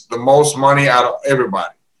makes the most money out of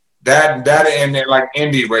everybody. That and like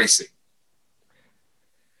Indy racing.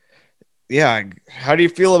 Yeah. How do you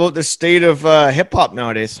feel about the state of hip hop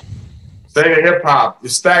nowadays? State of hip hop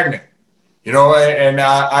is stagnant. You know, and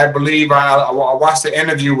I believe I watched the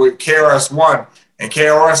interview with KRS-One, and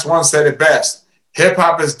KRS-One said it best. Hip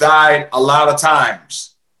hop has died a lot of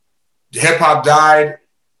times. Hip hop died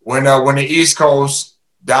when the East Coast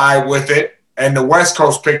died with it, and the West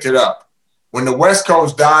Coast picked it up. When the West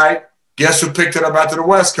Coast died, guess who picked it up after the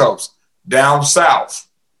West Coast? Down South.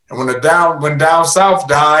 And when down South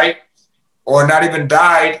died, or not even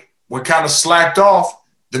died, when kind of slacked off,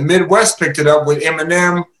 the Midwest picked it up with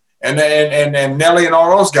Eminem and Nelly and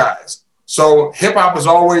all those guys. So hip hop is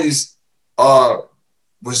always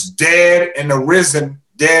was dead in the risen.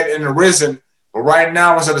 But right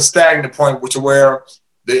now it's at a stagnant point, which is where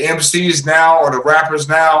the MCs now or the rappers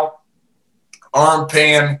now aren't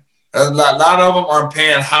paying. A lot of them aren't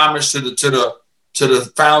paying homage to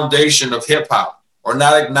the foundation of hip hop or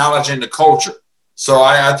not acknowledging the culture. So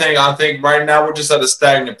I think right now we're just at a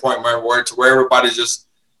stagnant point, where everybody just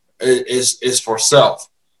is for self.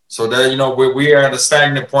 So that we are at a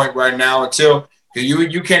stagnant point right now until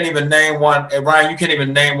you can't even name one. Ryan, you can't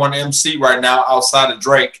even name one MC right now outside of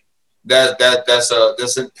Drake that's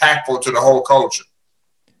impactful to the whole culture.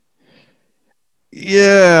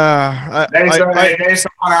 Yeah. Name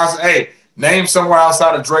someone else. Hey, name someone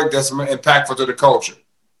outside of Drake that's impactful to the culture.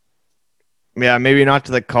 Yeah, maybe not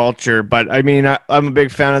to the culture, but I mean, I'm a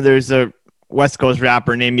big fan of. There's a West Coast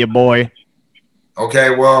rapper named Ya Boy.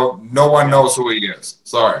 Okay, well, no one knows who he is.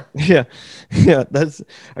 Sorry. Yeah.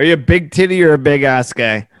 Are you a big titty or a big ass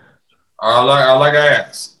guy? I like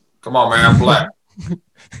ass. Come on, man, I'm black.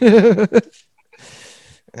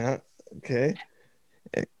 Okay.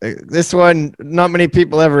 This one, not many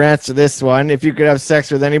people ever answer this one. If you could have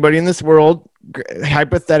sex with anybody in this world,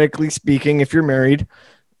 hypothetically speaking, if you're married,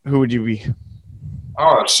 who would you be?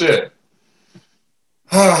 Oh, shit.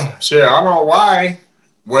 Shit, I don't know why.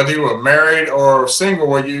 Whether you were married or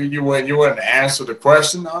single, you wouldn't answer the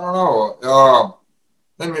question. I don't know.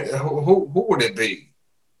 Who would it be?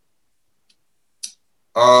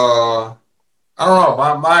 I don't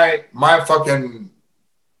know. My fucking.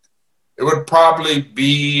 It would probably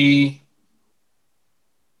be,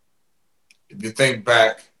 if you think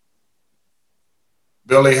back,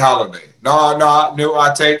 Billie Holiday. No,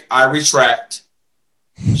 I retract.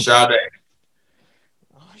 Sade.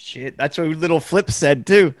 Oh shit, that's what little Flip said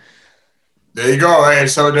too. There you go. Hey,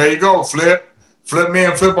 so there you go. Flip me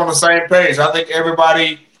and Flip on the same page. I think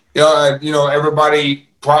everybody, everybody,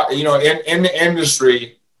 in the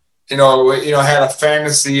industry, had a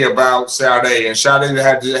fantasy about Sade, and Sade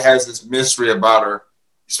has this mystery about her,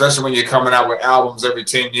 especially when you're coming out with albums every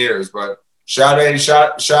 10 years. But Sade is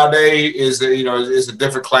a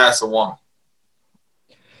different class of woman.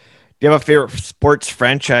 Do you have a favorite sports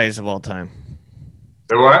franchise of all time?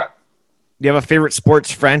 The what? Do you have a favorite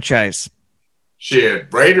sports franchise?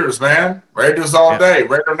 Shit, Raiders, man. Raiders all day.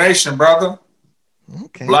 Raider Nation, brother.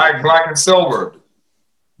 Okay. Black and silver.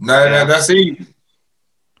 No, that's easy.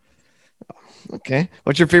 Okay.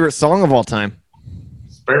 What's your favorite song of all time?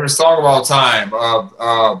 Favorite song of all time?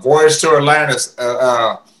 Voyage to Atlantis,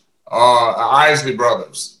 Isley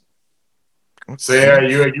Brothers. So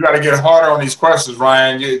you got to get harder on these questions,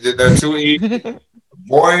 Ryan. They're too easy.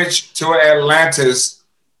 Voyage to Atlantis,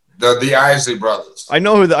 the Isley Brothers. I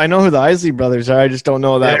know who the Isley Brothers are. I just don't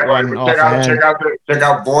know that one. Check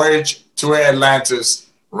out Voyage to Atlantis,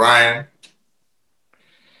 Ryan.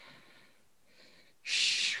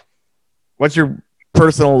 What's your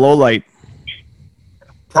personal lowlight?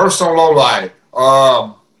 Personal lowlight.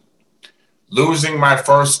 Losing my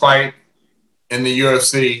first fight in the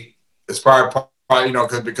UFC is probably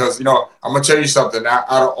because I'm gonna tell you something. Out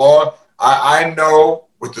of all, I know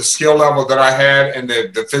with the skill level that I had and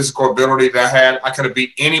the physical ability that I had, I could have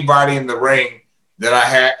beat anybody in the ring that I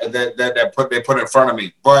had they put in front of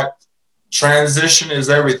me. But transition is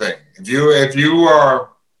everything. If you are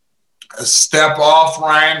a step off,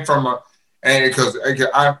 Ryan, because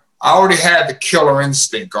I already had the killer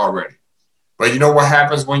instinct already. But you know what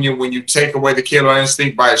happens when you take away the killer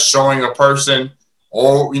instinct by showing a person,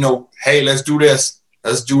 hey, let's do this,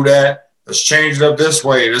 let's do that, let's change it up this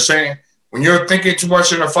way. When you're thinking too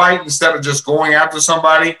much in a fight instead of just going after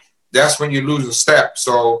somebody, that's when you lose a step.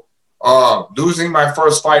 So losing my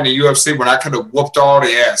first fight in the UFC when I could have whooped all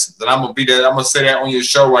the asses. And I'm gonna be there. I'm gonna say that on your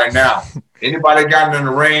show right now. Anybody gotten in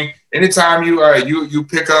the ring? Anytime you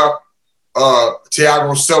pick up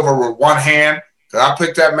Thiago Silva with one hand, because I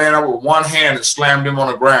picked that man up with one hand and slammed him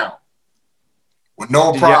on the ground with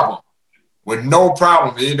no problem. With no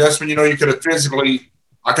problem. That's when you know you could have physically.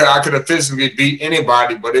 I could have physically beat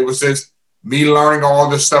anybody, but it was just me learning all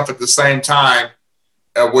this stuff at the same time,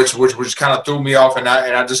 which kind of threw me off, and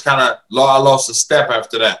I just kind of lost a step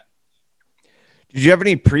after that. Did you have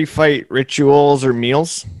any pre-fight rituals or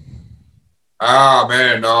meals? Ah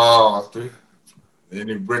man, no,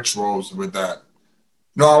 any rituals with that?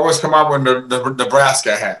 No, I always come out with the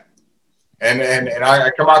Nebraska hat, and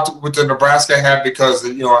I come out with the Nebraska hat because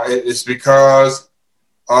it's because.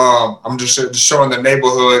 I'm just showing the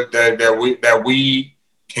neighborhood that we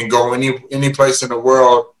can go any place in the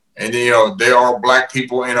world, and there are black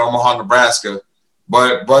people in Omaha, Nebraska,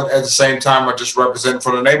 but at the same time, I just represent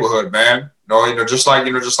for the neighborhood, man. Just like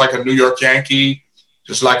a New York Yankee,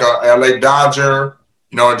 just like a LA Dodger,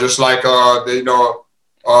 just like an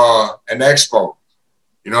Expo.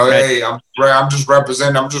 Right. Hey, I'm just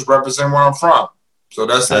representing where I'm from. So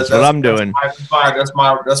that's what I'm doing.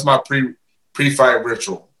 That's my pre-fight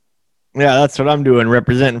ritual. Yeah, that's what I'm doing,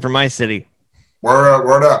 representing for my city.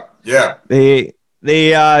 Word up. Yeah. They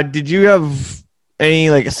did you have any,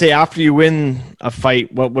 like, say after you win a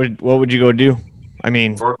fight, what would you go do? I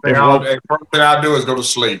mean, first thing I do is go to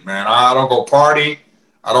sleep, man. I don't go party.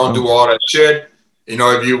 I don't do all that shit.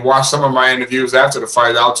 If you watch some of my interviews after the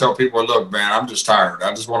fight, I'll tell people, look, man, I'm just tired.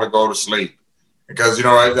 I just want to go to sleep because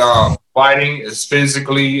fighting is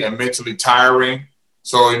physically and mentally tiring.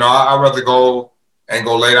 So I'd rather go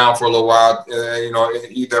lay down for a little while,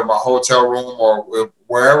 either in my hotel room or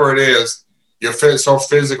wherever it is. You're so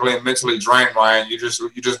physically and mentally drained, Ryan. You just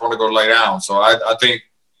want to go lay down. So I think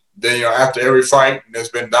then after every fight, and it's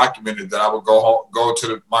been documented that I would go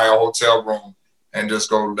to my hotel room and just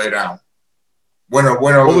go lay down. Win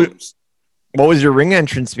or lose. What was your ring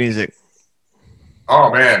entrance music?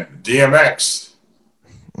 Oh man, DMX.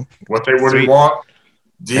 What they really want,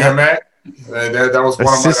 DMX. That was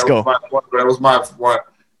one of my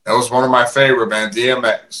that was one of my favorite, man.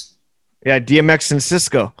 DMX. Yeah, DMX and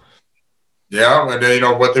Cisco. Yeah, and then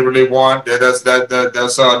what they really want. That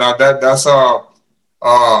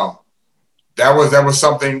was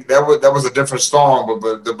something that was a different song,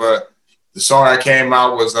 but the song that came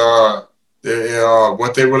out was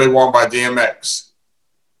What They Really Want by DMX.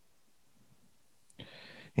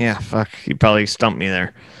 Yeah, fuck, you probably stumped me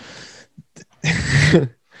there.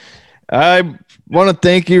 I want to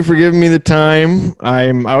thank you for giving me the time.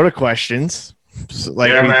 I'm out of questions.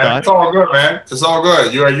 Man, it's all good, man. It's all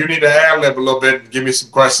good. You need to ad-lib a little bit and give me some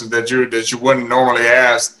questions that you wouldn't normally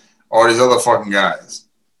ask all these other fucking guys.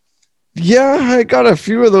 Yeah, I got a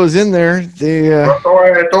few of those in there. Throw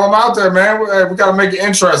them out there, man. We got to make it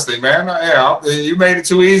interesting, man. Yeah, you made it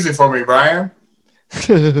too easy for me, Brian.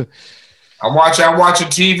 I'm watching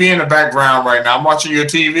TV in the background right now. I'm watching your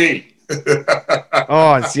TV.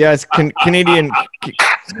 It's Canadian.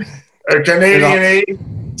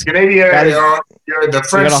 It's Canadian. You're the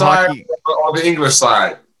French side or the English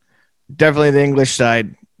side? Definitely the English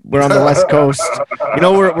side. We're on the West Coast.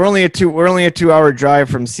 We're only a 2-hour drive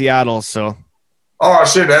from Seattle, so. Oh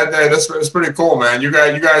shit! That's pretty cool, man. You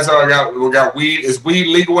guys got weed. Is weed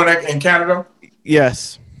legal in Canada?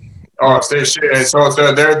 Yes. Oh, so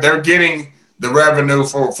they're getting the revenue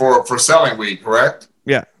for selling weed, correct?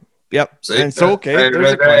 Yeah. Yep. See, and so okay.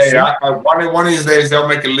 One of these days they'll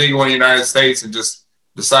make it legal in the United States and just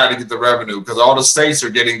decide to get the revenue because all the states are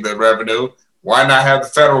getting the revenue. Why not have the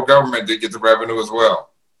federal government to get the revenue as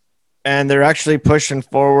well? And they're actually pushing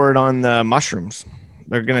forward on the mushrooms.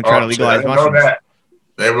 They're going to try to legalize mushrooms. Know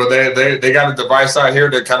that. They got a device out here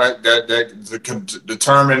that that can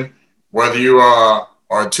determine whether you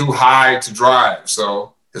are too high to drive.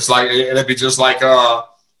 So it's like it'd be just like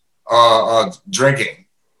drinking.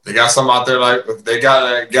 They got some out there like they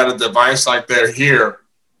got a device like they're here.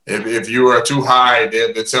 If you are too high,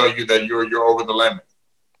 they tell you that you're over the limit.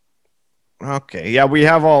 Okay, yeah, we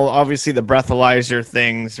have obviously the breathalyzer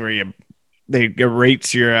things where it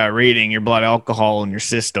rates your rating, your blood alcohol in your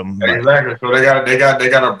system. Exactly. So they got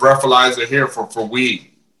a breathalyzer here for weed.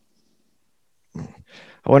 I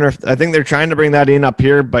wonder I think they're trying to bring that in up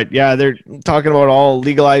here, but yeah, they're talking about all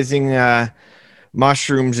legalizing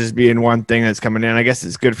mushrooms as being one thing that's coming in. I guess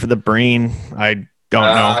it's good for the brain. I don't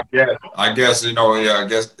know. I guess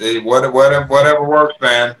whatever works,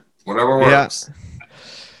 man. Whatever works. Yeah.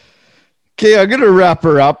 Okay, I'm gonna wrap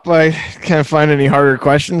her up. I can't find any harder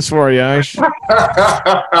questions for you. All right,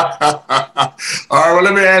 well,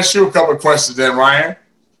 let me ask you a couple of questions then, Ryan.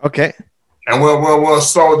 Okay. And we'll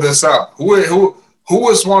slow this up. Who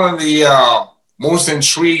was one of the most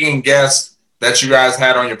intriguing guests that you guys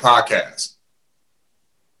had on your podcast?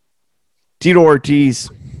 Tito Ortiz.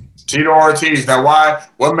 Tito Ortiz. Now, why?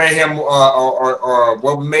 What made him, or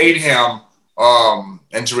what made him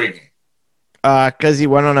intriguing? Because he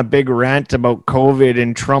went on a big rant about COVID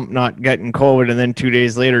and Trump not getting COVID, and then 2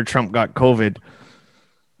 days later, Trump got COVID.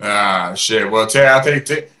 Ah, shit. Well, I think,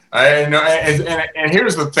 and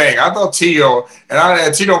here's the thing. I thought Tito,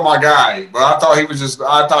 Tito my guy, but I thought he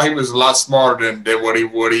was a lot smarter than what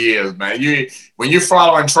he is, man. When you're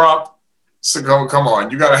following Trump, so come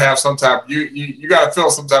on, you got to have some type. You got to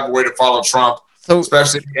feel some type of way to follow Trump, so,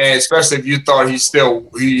 especially if you thought he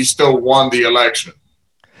still won the election.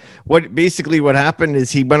 What happened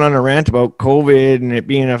is he went on a rant about COVID and it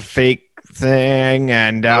being a fake thing,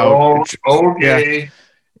 and okay.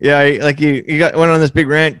 Yeah, like he went on this big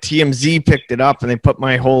rant. TMZ picked it up and they put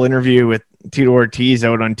my whole interview with Tito Ortiz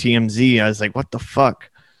out on TMZ. I was like, what the fuck?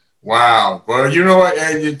 Wow. Well, you know what?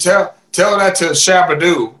 You tell that to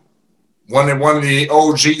Shabba-Doo, one of the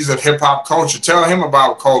OGs of hip hop culture. Tell him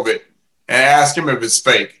about COVID and ask him if it's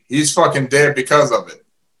fake. He's fucking dead because of it.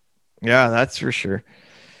 Yeah, that's for sure.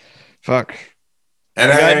 Fuck. And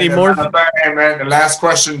man, the last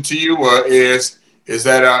question to you is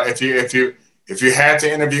that if you had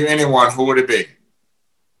to interview anyone, who would it be?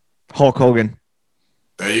 Hulk Hogan.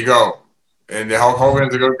 There you go. And Hulk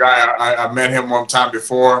Hogan's a good guy. I met him one time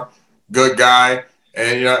before. Good guy.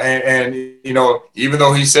 And even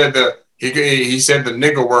though he said he said the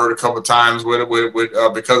nigger word a couple of times with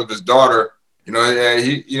because of his daughter, it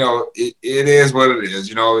is what it is.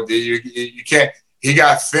 You can't. He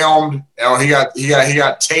got filmed. He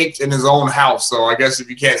got taped in his own house. So I guess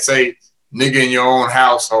if you can't say nigga in your own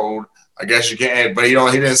household, I guess you can't. But he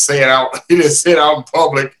didn't say it out. He didn't say it out in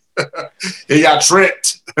public. He got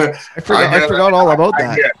tricked. I forgot all about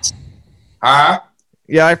that. Huh?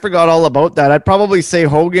 Yeah, I forgot all about that. I'd probably say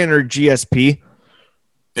Hogan or GSP.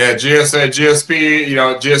 Yeah, GSP.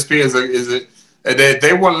 GSP is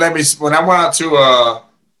they wouldn't let me when I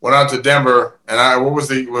went out to Denver, and what was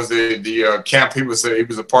the camp he was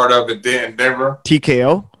a part of in Denver?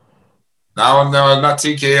 TKO? No, not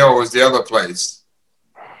TKO. It was the other place.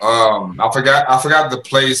 I forgot the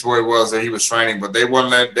place where it was that he was training, but they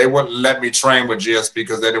wouldn't let me train with GSP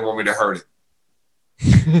because they didn't want me to hurt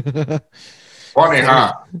it. Funny,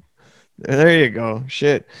 huh? There you go.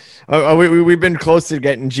 Shit. We've been close to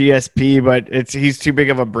getting GSP, but he's too big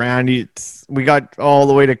of a brand. We got all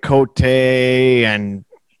the way to Cote and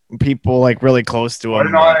people like really close to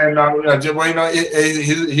him. But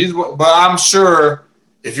I'm sure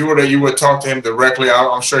if you would talk to him directly,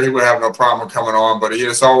 I'm sure he would have no problem coming on. But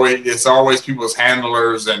it's always people's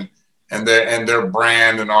handlers and their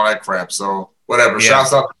brand and all that crap. So whatever. Yeah.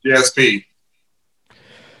 Shouts out to GSP.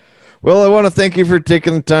 Well, I want to thank you for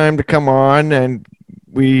taking the time to come on, and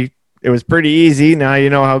it was pretty easy. Now you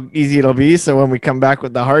know how easy it'll be. So when we come back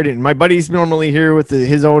with the hard, and my buddy's normally here with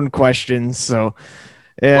his own questions. So,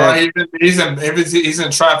 well, he's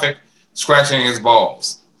in traffic, scratching his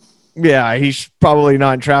balls. Yeah, he's probably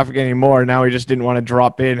not in traffic anymore. Now he just didn't want to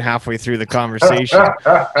drop in halfway through the conversation.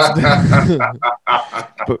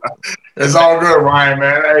 It's all good, Ryan,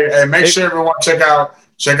 man. Hey, make sure everyone check out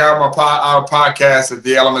our podcast at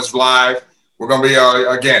The Elements Live. We're gonna be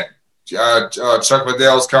again. Chuck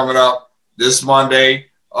Liddell's coming up this Monday.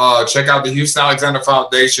 Check out the Houston Alexander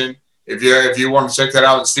Foundation. If you want to check that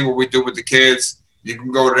out and see what we do with the kids, you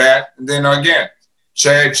can go to that. And then again,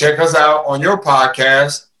 check us out on your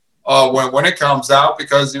podcast when it comes out,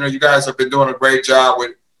 because you guys have been doing a great job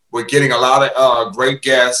with getting a lot of great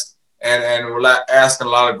guests and asking a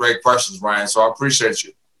lot of great questions, Ryan. So I appreciate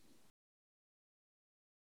you.